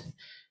downs.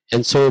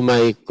 And so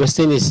my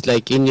question is,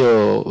 like, in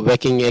your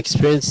working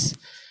experience,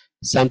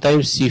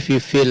 sometimes if you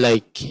feel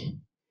like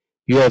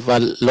you have a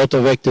lot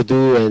of work to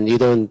do and you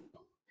don't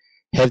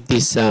have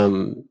this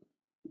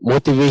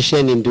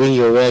motivation in doing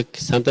your work,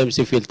 sometimes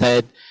you feel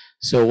tired.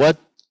 So what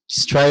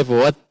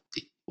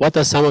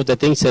are some of the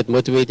things that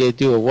motivated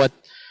you, or what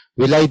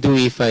will I do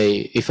if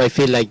I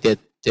feel like that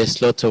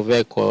there's lots of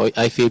work or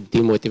I feel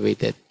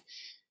demotivated?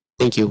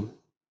 Thank you.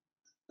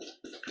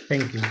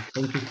 Thank you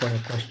for your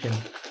question.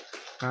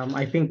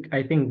 I think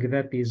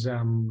that is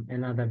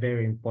another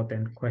very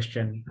important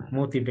question.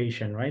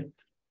 Motivation, right?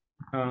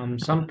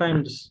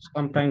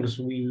 Sometimes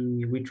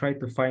we try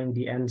to find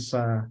the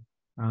answer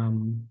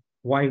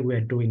why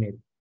we're doing it,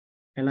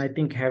 and I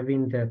think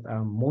having that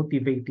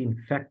motivating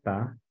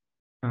factor,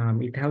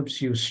 it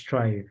helps you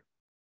strive.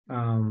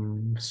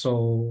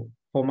 So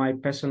for my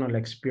personal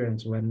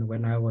experience,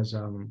 when I was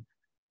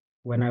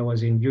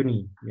in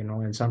uni,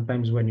 and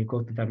sometimes when you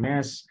go to the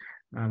mess,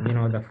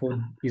 The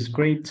food is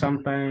great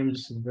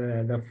sometimes,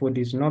 the food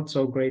is not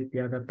so great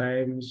the other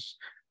times.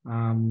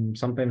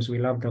 Sometimes we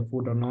love the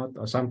food or not,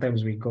 or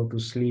sometimes we go to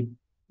sleep.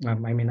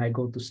 I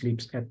go to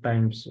sleep at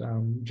times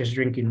just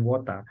drinking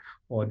water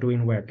or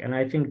doing work. And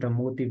I think the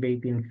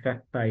motivating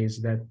factor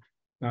is that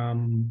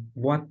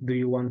what do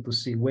you want to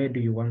see? Where do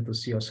you want to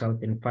see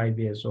yourself in 5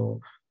 years? Or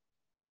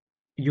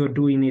you're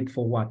doing it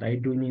for what? Are you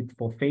doing it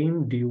for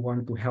fame? Do you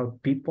want to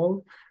help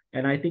people?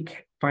 And I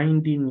think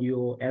finding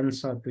your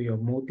answer to your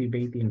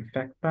motivating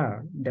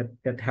factor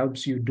that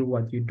helps you do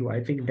what you do,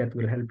 I think that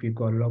will help you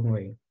go a long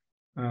way.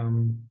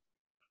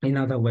 In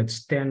other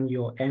words, turn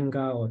your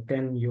anger or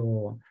turn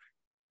your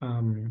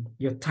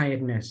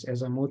tiredness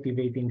as a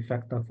motivating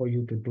factor for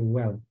you to do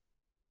well.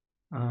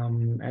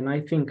 And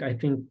I think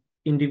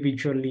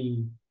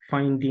individually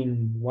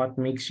finding what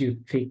makes you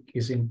tick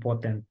is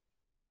important.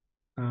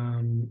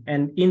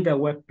 And in the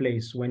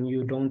workplace, when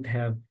you don't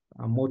have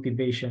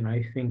motivation,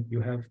 I think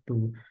you have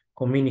to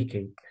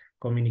communicate.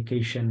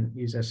 Communication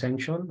is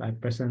essential. I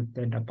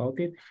presented about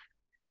it.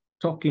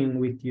 Talking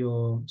with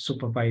your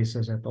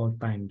supervisors at all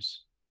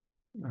times.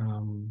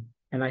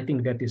 And I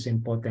think that is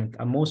important.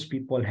 Most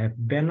people have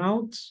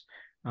burnouts.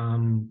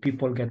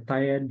 People get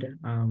tired.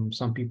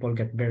 Some people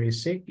get very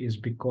sick is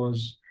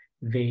because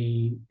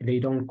they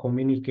don't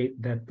communicate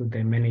that to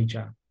their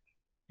manager.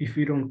 If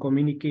you don't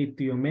communicate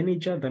to your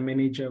manager, the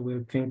manager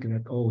will think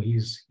that, oh,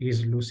 he's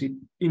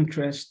losing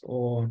interest,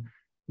 or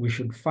we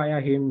should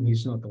fire him,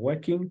 he's not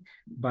working.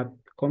 But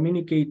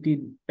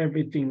communicating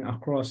everything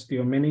across to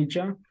your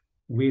manager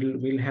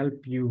will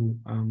help you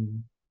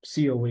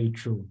see your way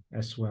through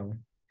as well.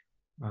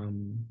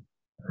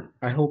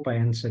 I hope I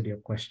answered your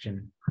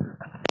question.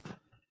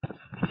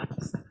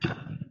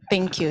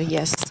 Thank you.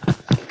 Yes.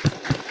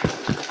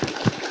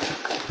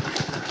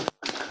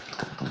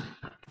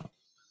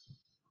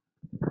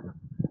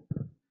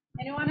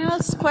 Anyone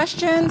else?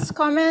 Questions,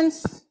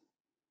 comments?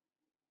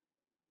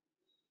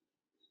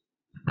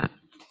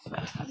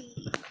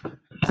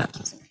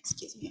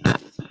 Excuse me.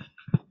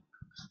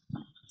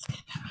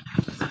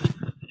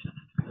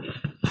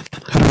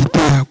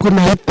 Good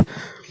night.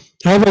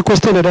 I have a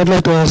question that I'd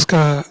like to ask.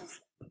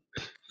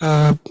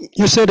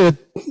 You said that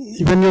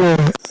when you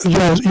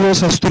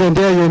as a student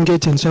there, you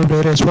engage in several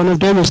areas. One of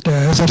them is the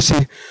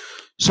SRC.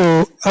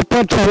 So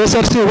apart from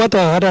SRC, what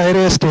are other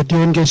areas that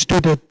you engage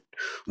to that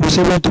was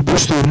able to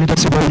boost your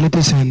leadership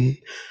abilities and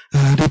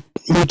that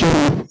made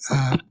you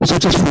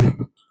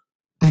successful?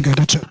 Thank you.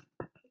 That's it.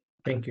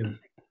 Thank you.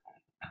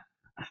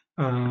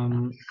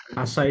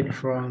 Aside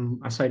from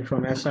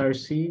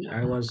SRC,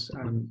 I was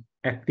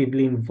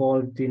actively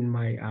involved in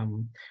my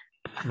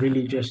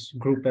religious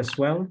group as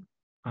well.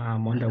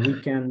 On the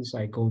weekends,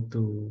 I go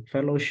to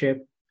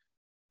fellowship,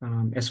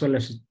 as well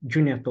as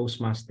junior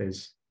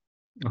Toastmasters.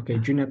 Okay,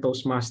 junior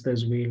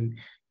Toastmasters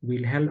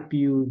will help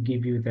you,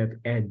 give you that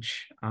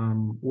edge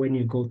when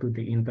you go to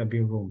the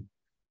interview room.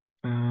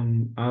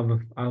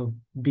 I've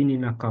been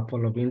in a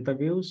couple of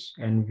interviews,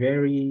 and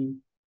very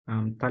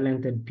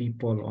talented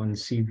people on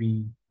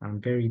CV,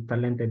 very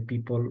talented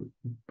people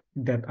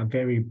that are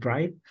very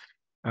bright,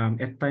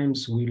 at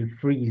times will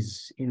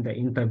freeze in the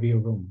interview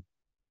room.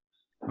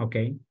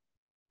 Okay,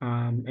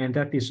 and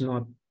that is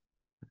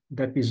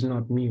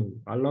not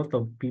new. A lot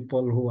of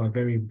people who are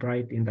very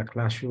bright in the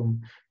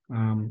classroom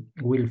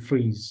will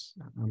freeze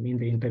in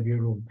the interview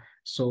room.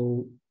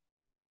 So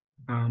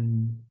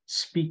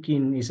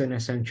speaking is an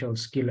essential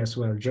skill as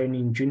well.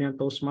 Joining junior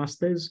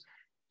Toastmasters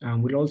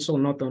will also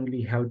not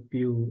only help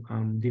you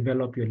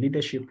develop your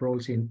leadership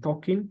roles in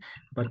talking,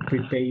 but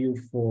prepare you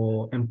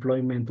for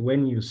employment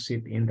when you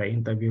sit in the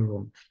interview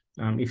room.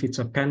 If it's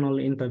a panel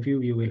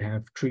interview, you will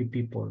have 3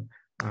 people.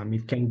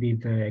 It can be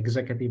the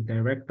executive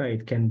director,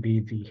 it can be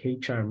the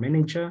HR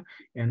manager,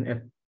 and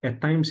at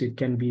times it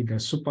can be the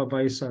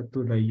supervisor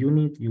to the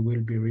unit you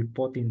will be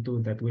reporting to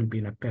that will be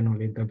in a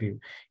panel interview.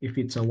 If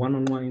it's a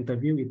one-on-one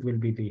interview, it will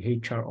be the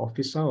HR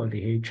officer or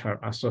the HR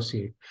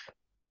associate.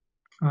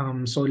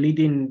 So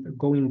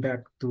going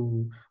back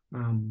to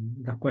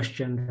the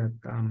question that,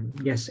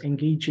 yes,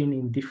 engaging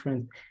in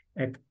different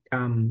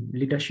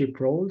leadership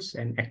roles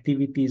and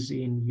activities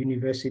in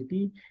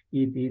university,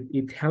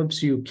 it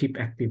helps you keep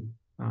active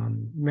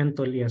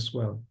mentally as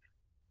well.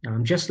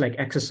 Just like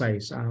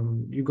exercise,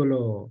 you go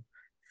to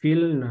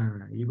field,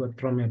 you go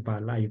throw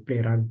ball, you play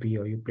rugby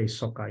or you play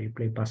soccer, you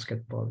play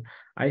basketball.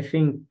 I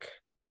think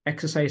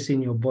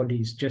exercising your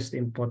body is just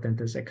important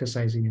as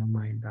exercising your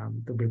mind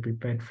to be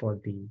prepared for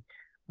the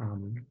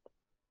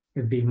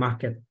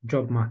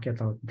job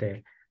market out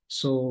there.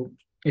 So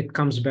it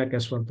comes back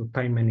as well to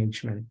time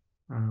management,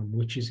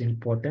 which is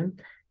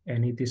important,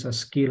 and it is a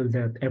skill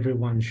that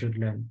everyone should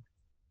learn.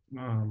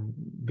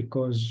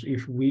 Because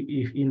if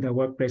in the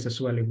workplace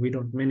as well, if we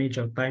don't manage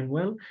our time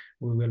well,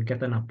 we will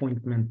get an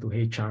appointment to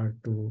HR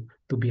to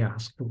be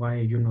asked, why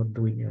are you not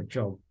doing your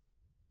job?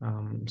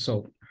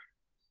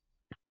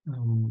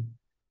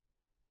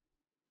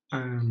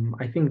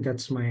 I think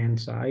that's my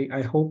answer.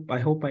 I hope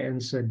I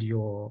answered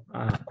your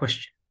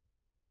question.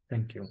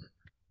 Thank you.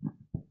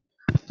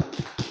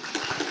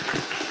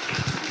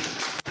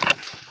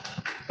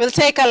 We'll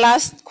take a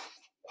last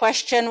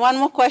question, one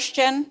more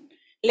question.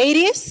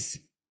 Ladies?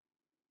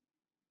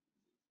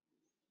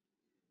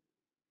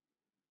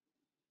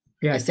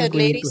 Yeah, I I think said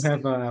ladies.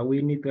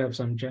 we need to have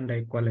some gender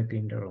equality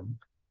in the room.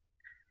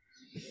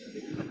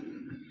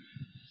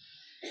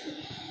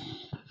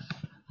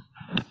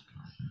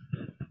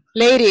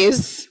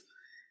 Ladies.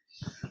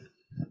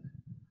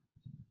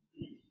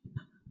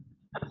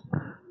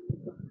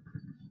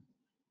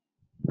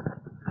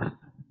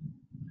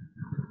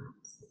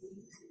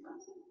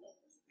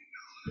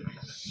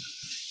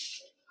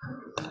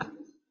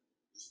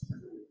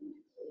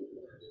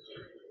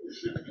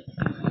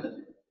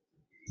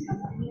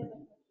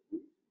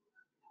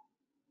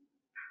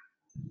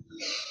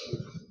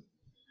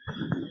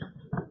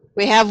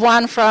 We have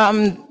one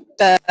from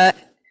the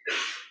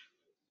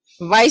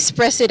Vice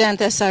President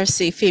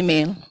SRC,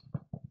 female.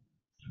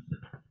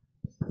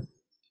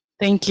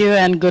 Thank you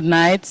and good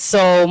night.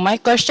 So my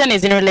question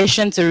is in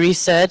relation to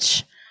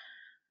research.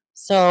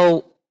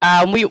 So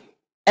at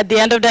the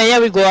end of the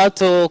year, we go out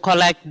to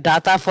collect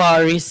data for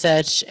our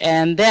research,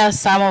 and there are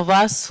some of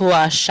us who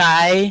are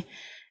shy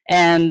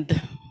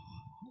and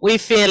we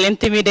feel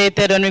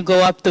intimidated when we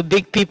go up to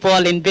big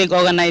people in big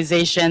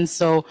organizations.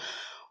 So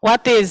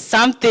what is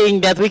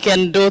something that we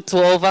can do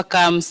to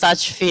overcome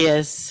such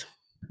fears?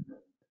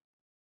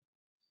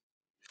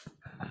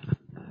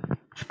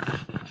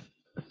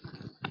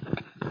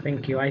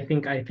 Thank you. I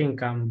think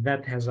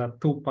that has a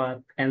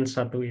two-part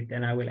answer to it,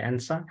 and I will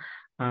answer.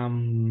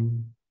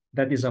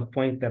 That is a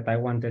point that I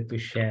wanted to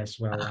share as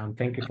well.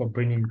 Thank you for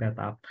bringing that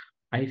up.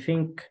 I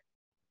think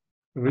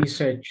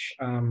research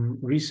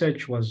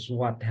was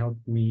what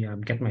helped me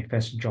get my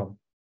first job.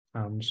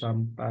 So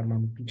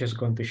I'm just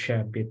going to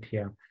share a bit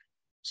here.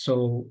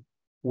 So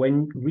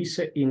when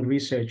in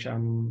research,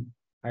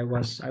 I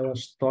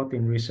was taught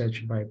in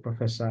research by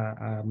Professor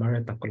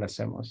Mareta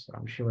Kulasemos.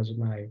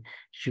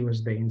 She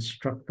was the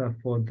instructor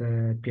for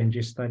the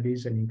PNG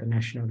Studies and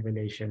International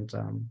Relations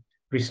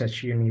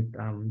research unit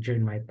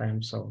during my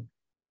time. So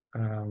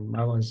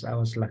I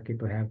was lucky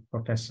to have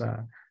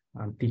Professor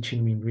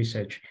teaching me in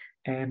research.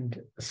 And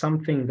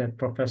something that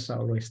Professor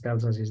always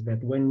tells us is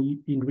that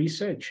in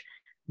research,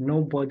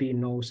 nobody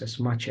knows as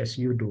much as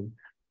you do.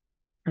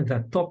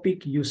 The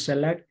topic you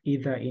select,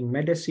 either in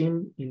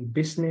medicine, in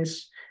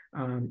business,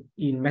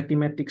 in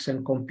mathematics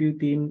and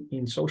computing,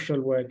 in social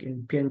work,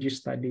 in PNG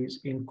studies,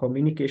 in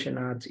communication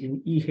arts,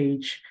 in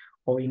EH,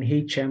 or in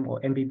HM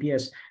or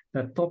MBBS,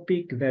 the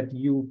topic that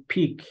you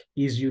pick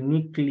is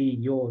uniquely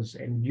yours,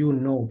 and you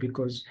know,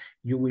 because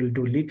you will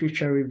do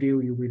literature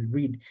review, you will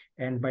read.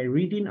 And by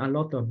reading a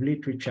lot of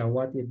literature,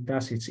 what it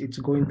does is it's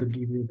going to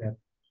give you that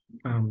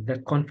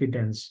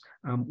confidence.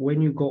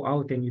 When you go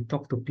out and you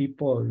talk to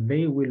people,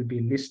 they will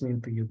be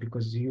listening to you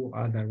because you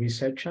are the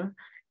researcher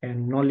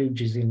and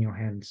knowledge is in your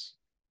hands.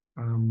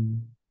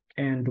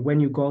 And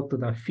when you go to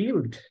the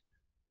field,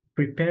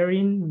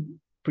 preparing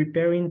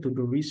to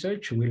do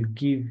research will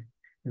give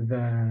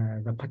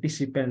the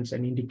participants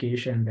an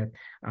indication that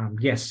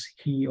yes,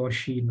 he or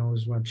she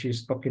knows what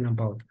she's talking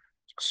about.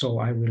 So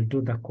I will do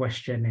the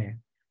questionnaire.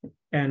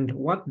 And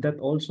what that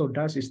also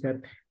does is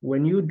that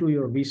when you do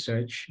your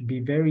research,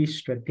 be very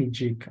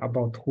strategic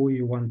about who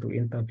you want to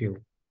interview.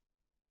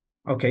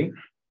 Okay,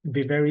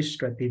 be very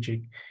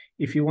strategic.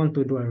 If you want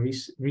to do a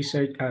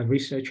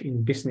research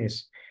in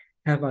business,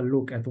 have a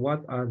look at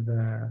what are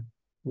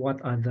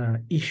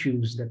the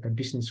issues that the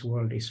business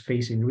world is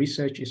facing.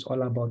 Research is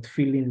all about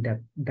filling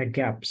the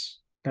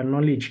gaps, the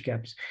knowledge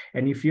gaps.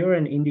 And if you're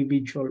an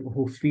individual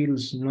who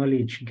fills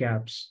knowledge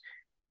gaps,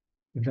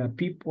 the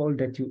people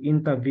that you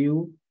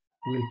interview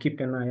will keep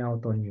an eye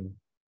out on you.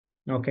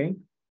 Okay?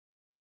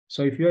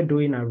 So if you're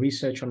doing a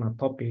research on a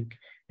topic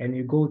and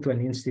you go to an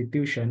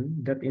institution,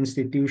 that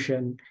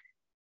institution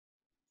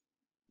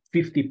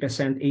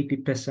 50%,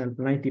 80%,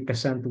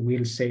 90%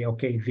 will say,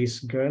 okay, this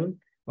girl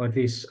or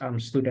this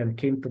student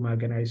came to my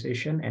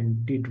organization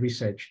and did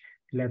research.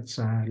 Let's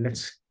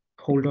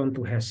hold on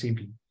to her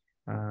CV.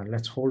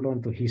 Let's hold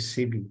on to his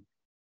CV.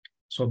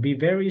 So be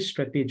very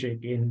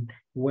strategic in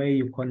where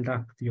you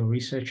conduct your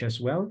research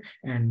as well,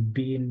 and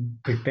being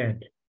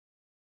prepared.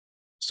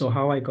 So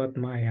how I got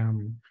my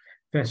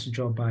first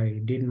job,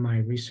 I did my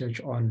research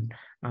on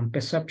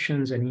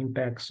perceptions and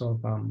impacts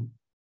of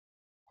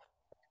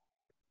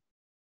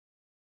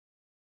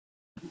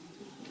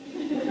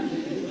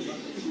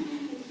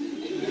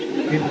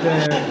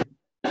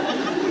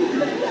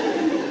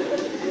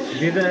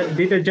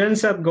Did the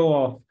genset go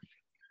off?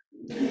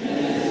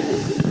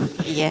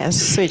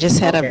 Yes, we just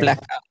had a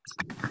blackout.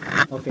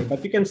 Okay,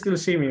 but you can still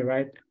see me,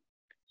 right?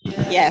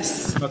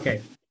 Yes.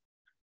 Okay.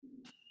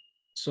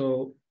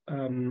 So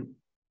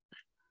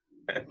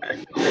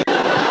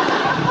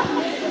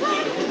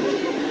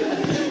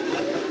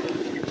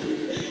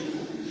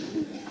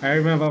I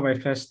remember my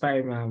first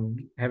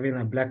time having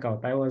a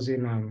blackout. I was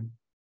in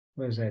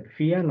what was that?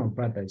 Fiano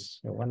Brothers,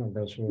 one of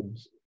those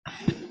rooms.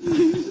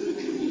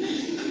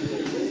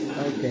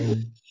 Okay.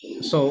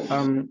 So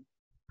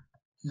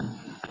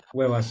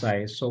where was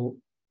I? So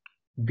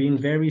being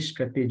very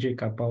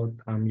strategic about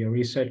your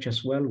research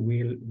as well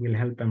will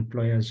help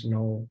employers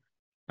know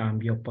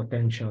your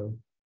potential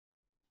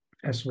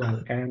as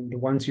well. And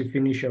once you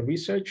finish your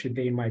research,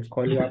 they might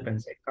call you up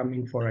and say, come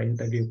in for an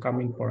interview, come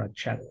in for a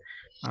chat.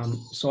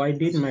 So I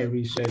did my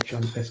research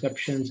on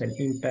perceptions and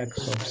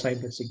impacts of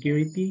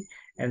cybersecurity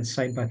and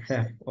cyber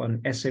theft on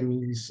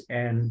SMEs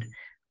and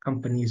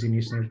companies in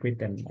Eastern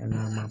Britain. And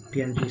I'm a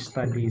PhD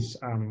studies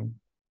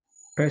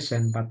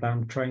person, but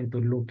I'm trying to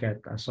look at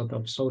a sort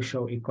of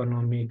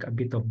socio-economic, a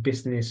bit of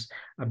business,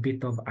 a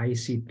bit of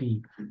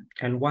ICT.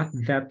 And what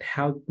that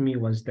helped me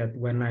was that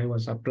when I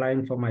was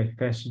applying for my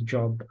first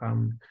job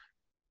to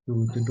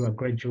do a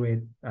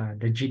graduate,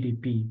 the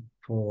GDP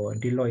for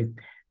Deloitte,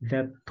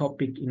 that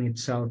topic in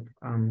itself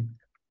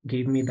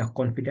gave me the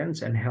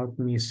confidence and helped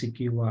me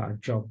secure a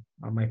job,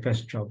 my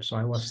first job. So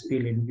I was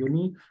still in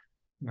uni.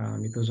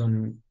 It was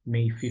on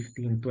May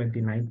 15,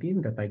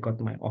 2019 that I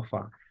got my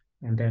offer.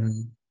 And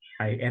then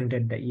I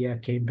ended the year,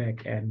 came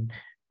back and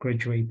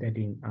graduated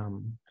in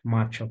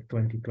March of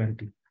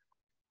 2020.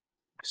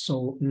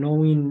 So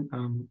knowing,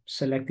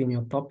 selecting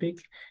your topic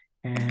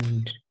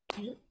and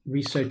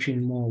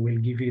researching more will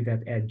give you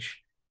that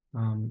edge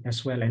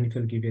as well, and it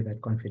will give you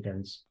that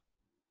confidence.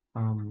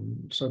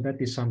 So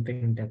that is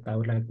something that I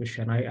would like to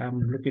share. I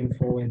am looking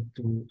forward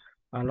to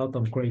a lot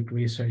of great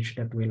research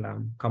that will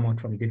come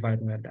out from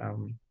DivineWed.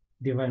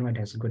 DivineWed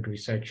has good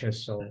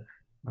researchers, so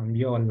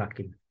you're all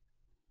lucky.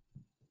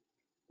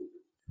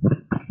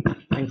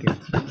 Thank you.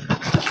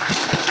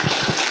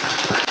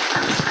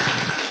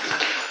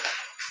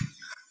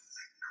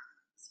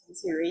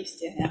 Since you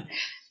raised your hand.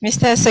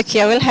 Mr.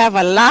 Esekia, we'll have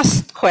a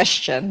last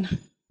question.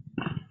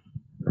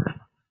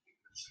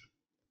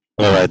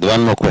 All right,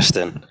 one more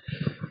question.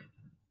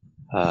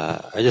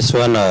 I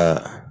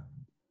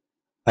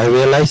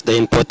realized the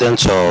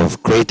importance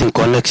of creating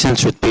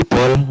connections with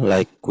people.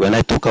 Like when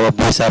I took our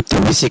boys up to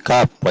VC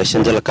Cup,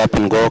 Waishenjala Cup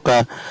in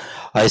Goroka,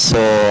 I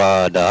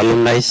saw the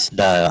alumni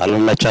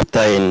chapter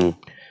in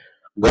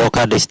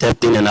Goroka, they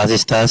stepped in and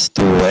assisted us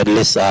to at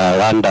least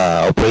run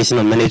the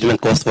operational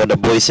management course for the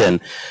boys. And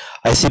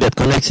I see that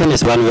connection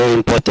is one very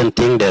important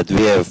thing that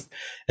we have,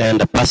 and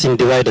the passing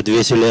divide that we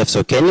usually have.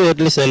 So can you at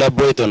least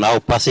elaborate on how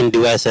passing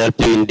divides help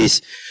you in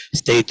this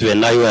state when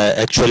now you are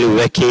actually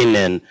working,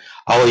 and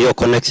how are your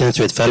connections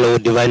with fellow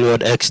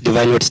DivineWed,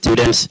 ex-DivineWed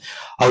students?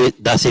 How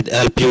does it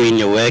help you in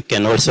your work?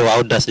 And also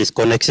how does this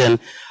connection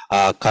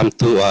come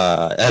to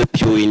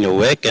help you in your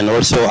work? And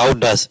also how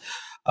does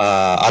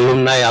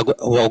alumni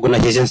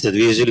organizations that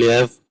we usually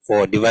have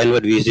for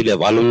DivineWed, we usually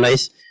have alumni.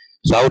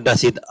 So how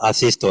does it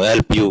assist or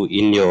help you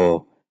in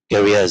your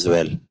career as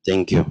well?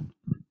 Thank you.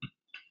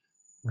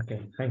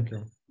 Okay, thank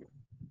you.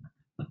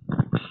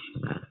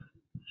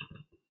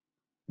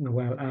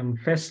 Well,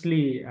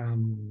 firstly,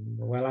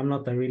 well, I'm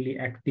not a really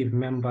active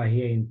member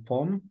here in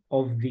POM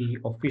of the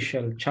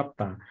official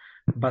chapter,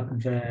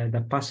 but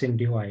the passing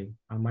DY,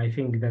 I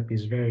think that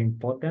is very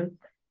important.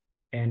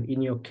 And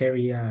in your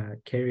career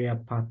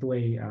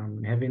pathway,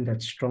 having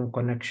that strong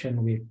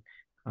connection with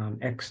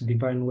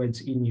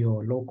ex-DivineWeds in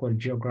your local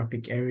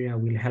geographic area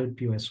will help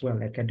you as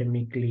well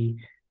academically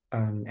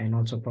and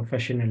also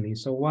professionally.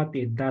 So what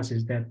it does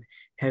is that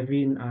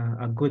having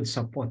a good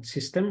support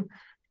system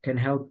can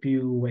help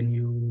you when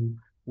you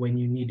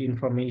need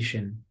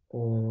information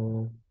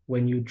or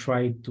when you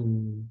try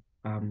to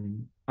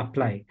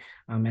apply.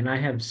 And I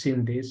have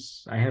seen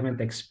this. I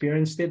haven't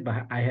experienced it,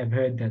 but I have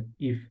heard that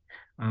if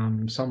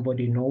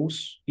somebody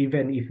knows,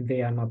 even if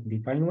they are not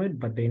DivineWed,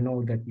 but they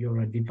know that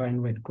you're a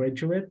DivineWed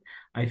graduate,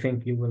 I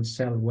think you will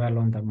sell well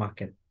on the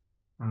market.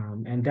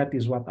 And that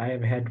is what I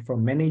have heard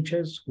from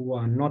managers who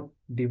are not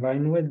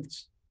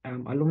DivineWed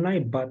alumni,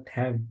 but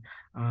have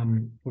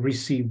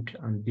received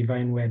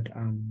DivineWed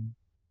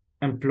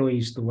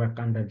employees to work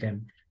under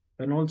them.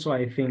 And also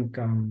I think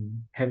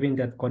having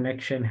that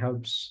connection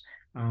helps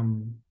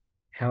me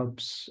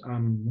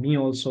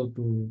also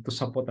to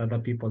support other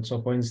people.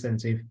 So for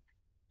instance, if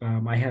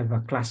I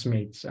have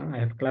classmates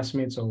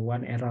of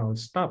one era or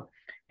staff,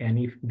 and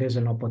if there's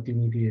an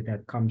opportunity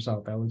that comes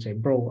out, I would say,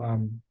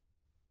 bro,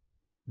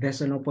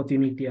 there's an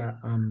opportunity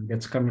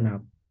that's coming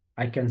up.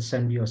 I can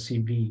send you a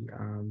CV.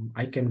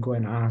 I can go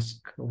and ask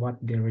what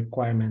the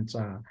requirements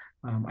are.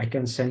 I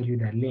can send you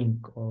the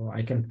link, or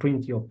I can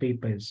print your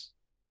papers.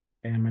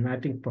 And I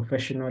think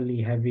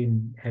professionally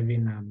having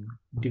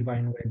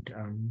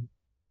DivineWed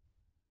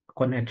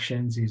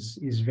connections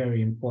is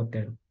very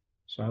important.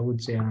 So I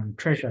would say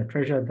treasure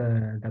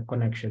the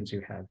connections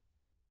you have.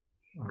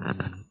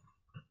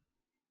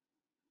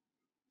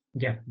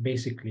 Yeah,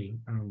 basically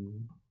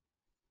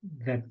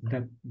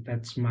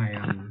that's my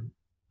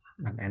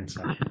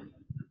answer.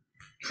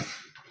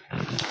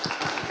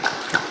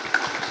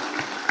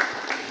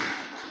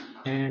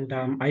 And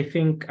I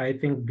think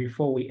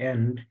before we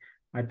end,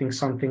 I think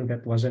something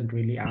that wasn't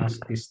really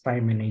asked is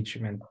time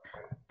management.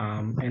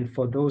 And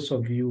for those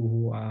of you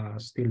who are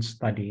still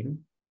studying,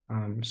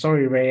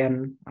 sorry,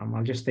 Ryan,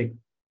 I'll just take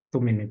 2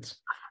 minutes.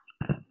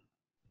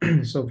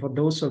 So for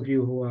those of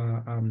you who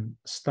are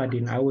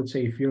studying, I would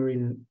say if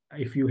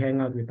you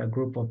hang out with a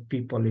group of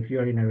people, if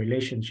you're in a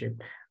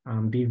relationship,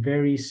 be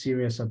very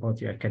serious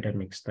about your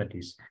academic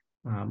studies.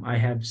 I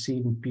have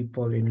seen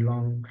people in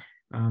long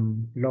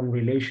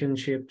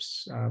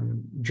relationships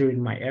during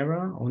my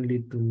era,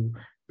 only to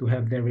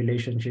have their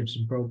relationships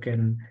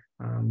broken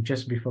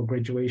just before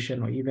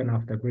graduation or even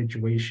after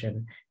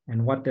graduation.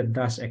 And what that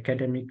does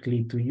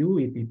academically to you,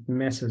 it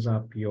messes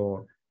up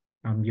your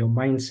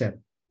mindset.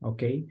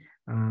 Okay.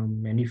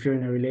 And if you're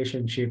in a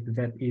relationship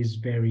that is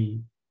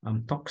very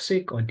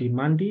toxic or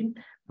demanding,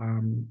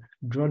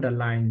 draw the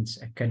lines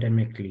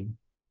academically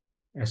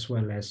as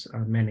well as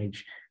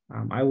manage.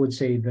 I would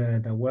say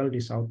the world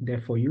is out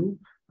there for you,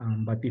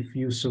 but if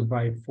you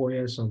survive 4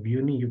 years of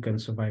uni, you can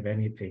survive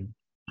anything.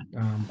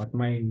 But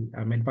my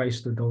advice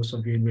to those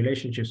of you in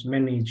relationships,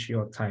 manage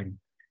your time.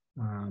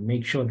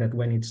 Make sure that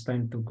when it's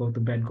time to go to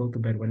bed, go to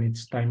bed. When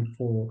it's time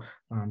for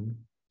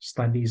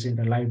studies in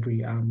the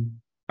library,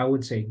 I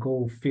would say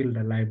go fill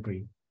the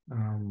library.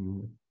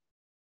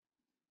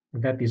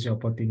 That is your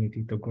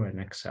opportunity to grow and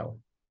excel.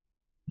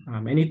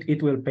 And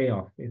it will pay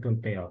off. It will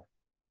pay off.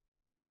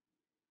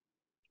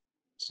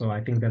 So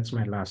I think that's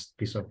my last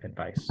piece of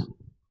advice.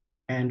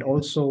 And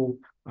also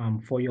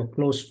for your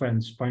close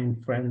friends,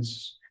 find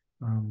friends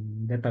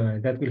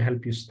that will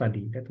help you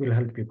study, that will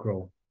help you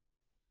grow.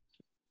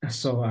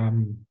 So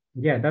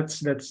yeah,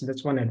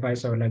 that's one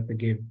advice I would like to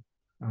give.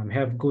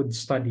 Have good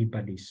study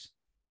buddies.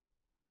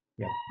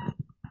 Yeah.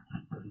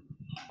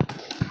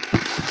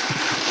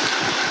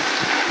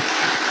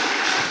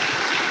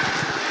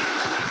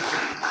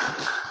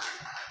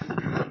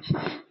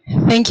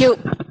 Thank you.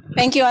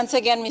 Thank you once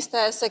again,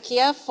 Mr.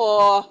 Esekia,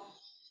 for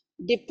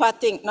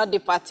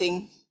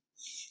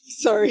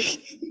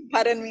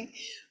pardon me,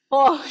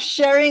 for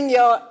sharing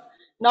your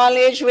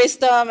knowledge,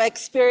 wisdom,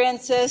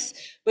 experiences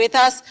with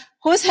us.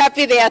 Who's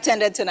happy they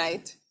attended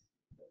tonight?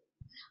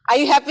 Are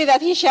you happy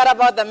that he shared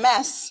about the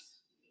mess?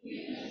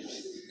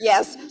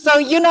 Yes. So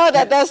you know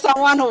that there's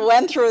someone who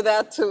went through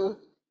that too.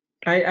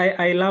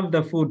 I love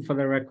the food, for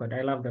the record.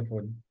 I love the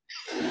food.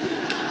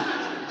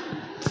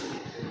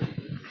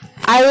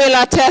 I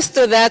will attest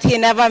to that. He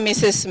never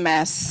misses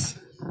mess.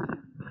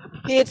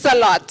 He eats a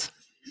lot.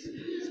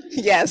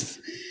 Yes.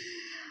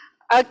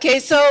 Okay,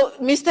 so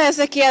Mr.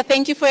 Esekia,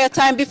 thank you for your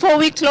time. Before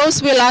we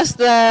close, we'll ask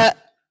the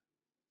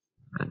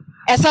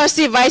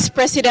SRC Vice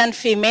President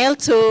female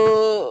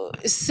to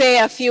say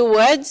a few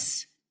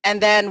words,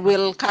 and then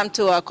we'll come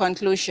to a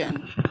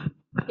conclusion.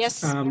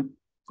 Yes.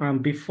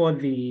 Before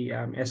the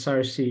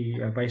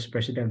SRC Vice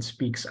President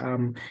speaks,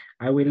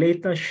 I will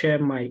later share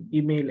my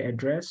email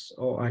address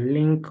or a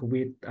link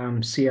with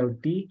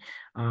CLT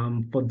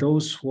for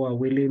those who are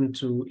willing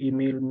to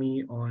email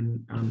me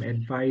on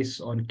advice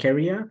on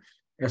career,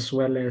 as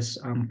well as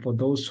for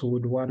those who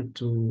would want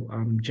to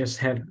just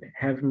have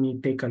me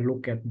take a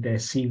look at their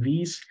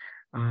CVs.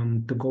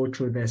 To go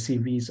through their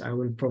CVs, I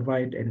will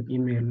provide an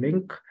email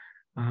link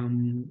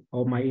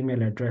or my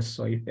email address.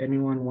 So if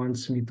anyone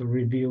wants me to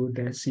review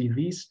their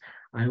CVs,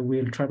 I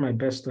will try my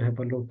best to have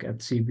a look at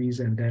CVs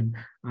and then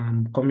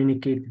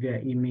communicate via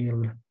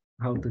email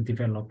how to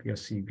develop your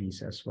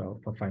CVs as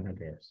well for final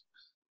years.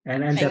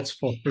 And that's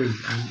for free.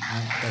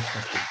 That's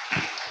for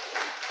free.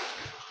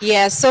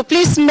 Yes, so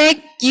please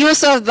make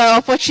use of the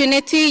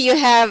opportunity. You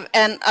have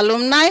an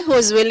alumni who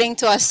is willing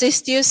to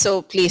assist you,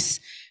 so please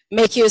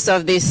make use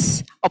of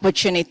this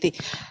opportunity.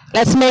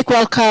 Let's make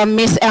welcome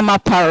Miss Emma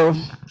Paru.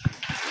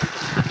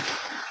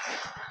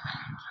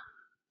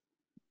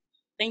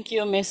 Thank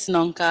you, Ms.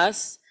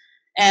 Nonkas.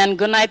 And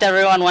good night,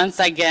 everyone, once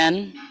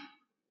again.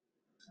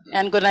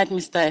 And good night,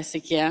 Mr.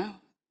 Esekia.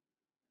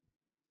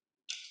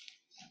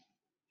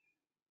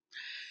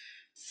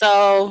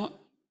 So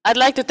I'd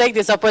like to take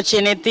this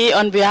opportunity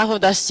on behalf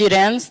of the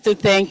students to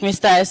thank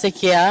Mr.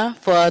 Esekia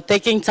for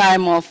taking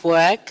time off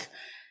work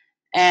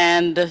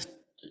and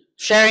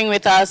sharing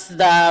with us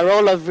the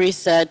role of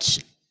research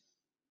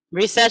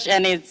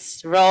and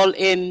its role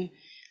in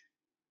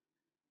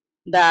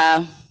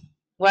the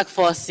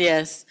workforce.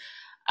 Yes,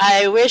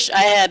 I wish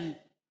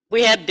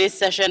we had this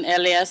session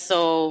earlier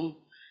so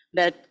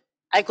that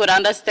I could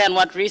understand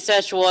what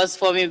research was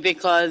for me,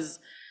 because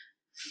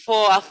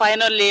for a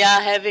final year,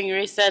 having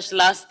research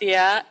last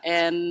year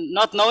and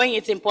not knowing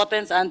its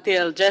importance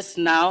until just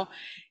now,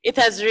 it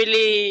has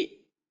really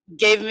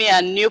gave me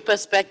a new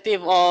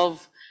perspective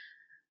of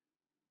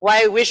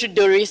why we should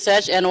do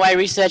research and why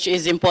research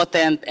is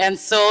important. And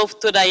so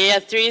to the year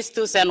 3s,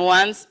 2s, and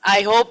 1s,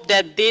 I hope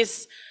that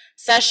this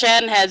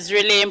session has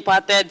really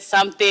imparted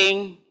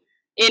something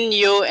in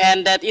you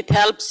and that it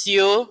helps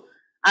you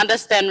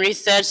understand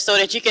research so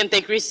that you can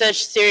take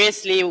research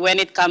seriously when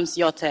it comes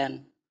your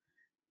turn.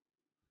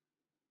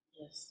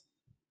 Yes.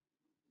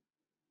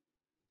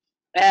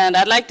 And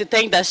I'd like to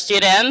thank the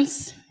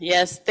students.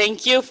 Yes,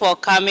 thank you for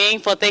coming,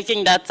 for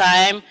taking that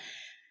time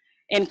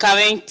in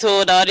coming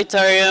to the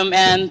auditorium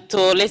and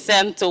to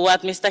listen to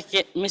what Mr.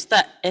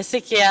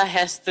 Esekia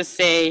has to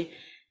say.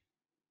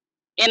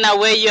 in a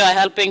way you are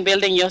helping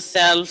building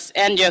yourselves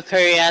and your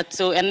career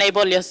to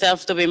enable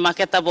yourself to be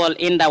marketable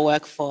in the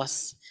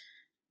workforce.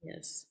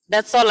 Yes,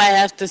 that's all I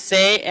have to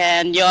say,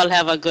 and you all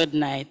have a good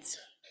night.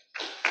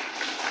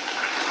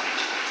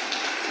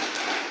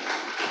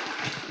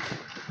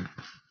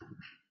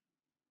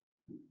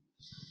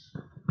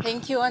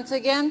 Thank you once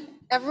again.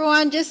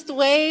 Everyone just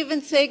wave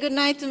and say good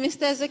night to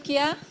Mr.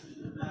 Esekia.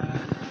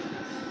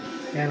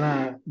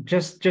 And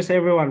just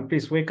everyone,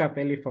 please wake up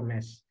early for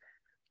mess.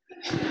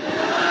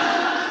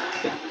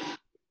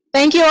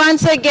 Thank you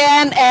once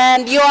again,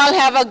 and you all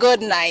have a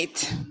good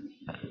night.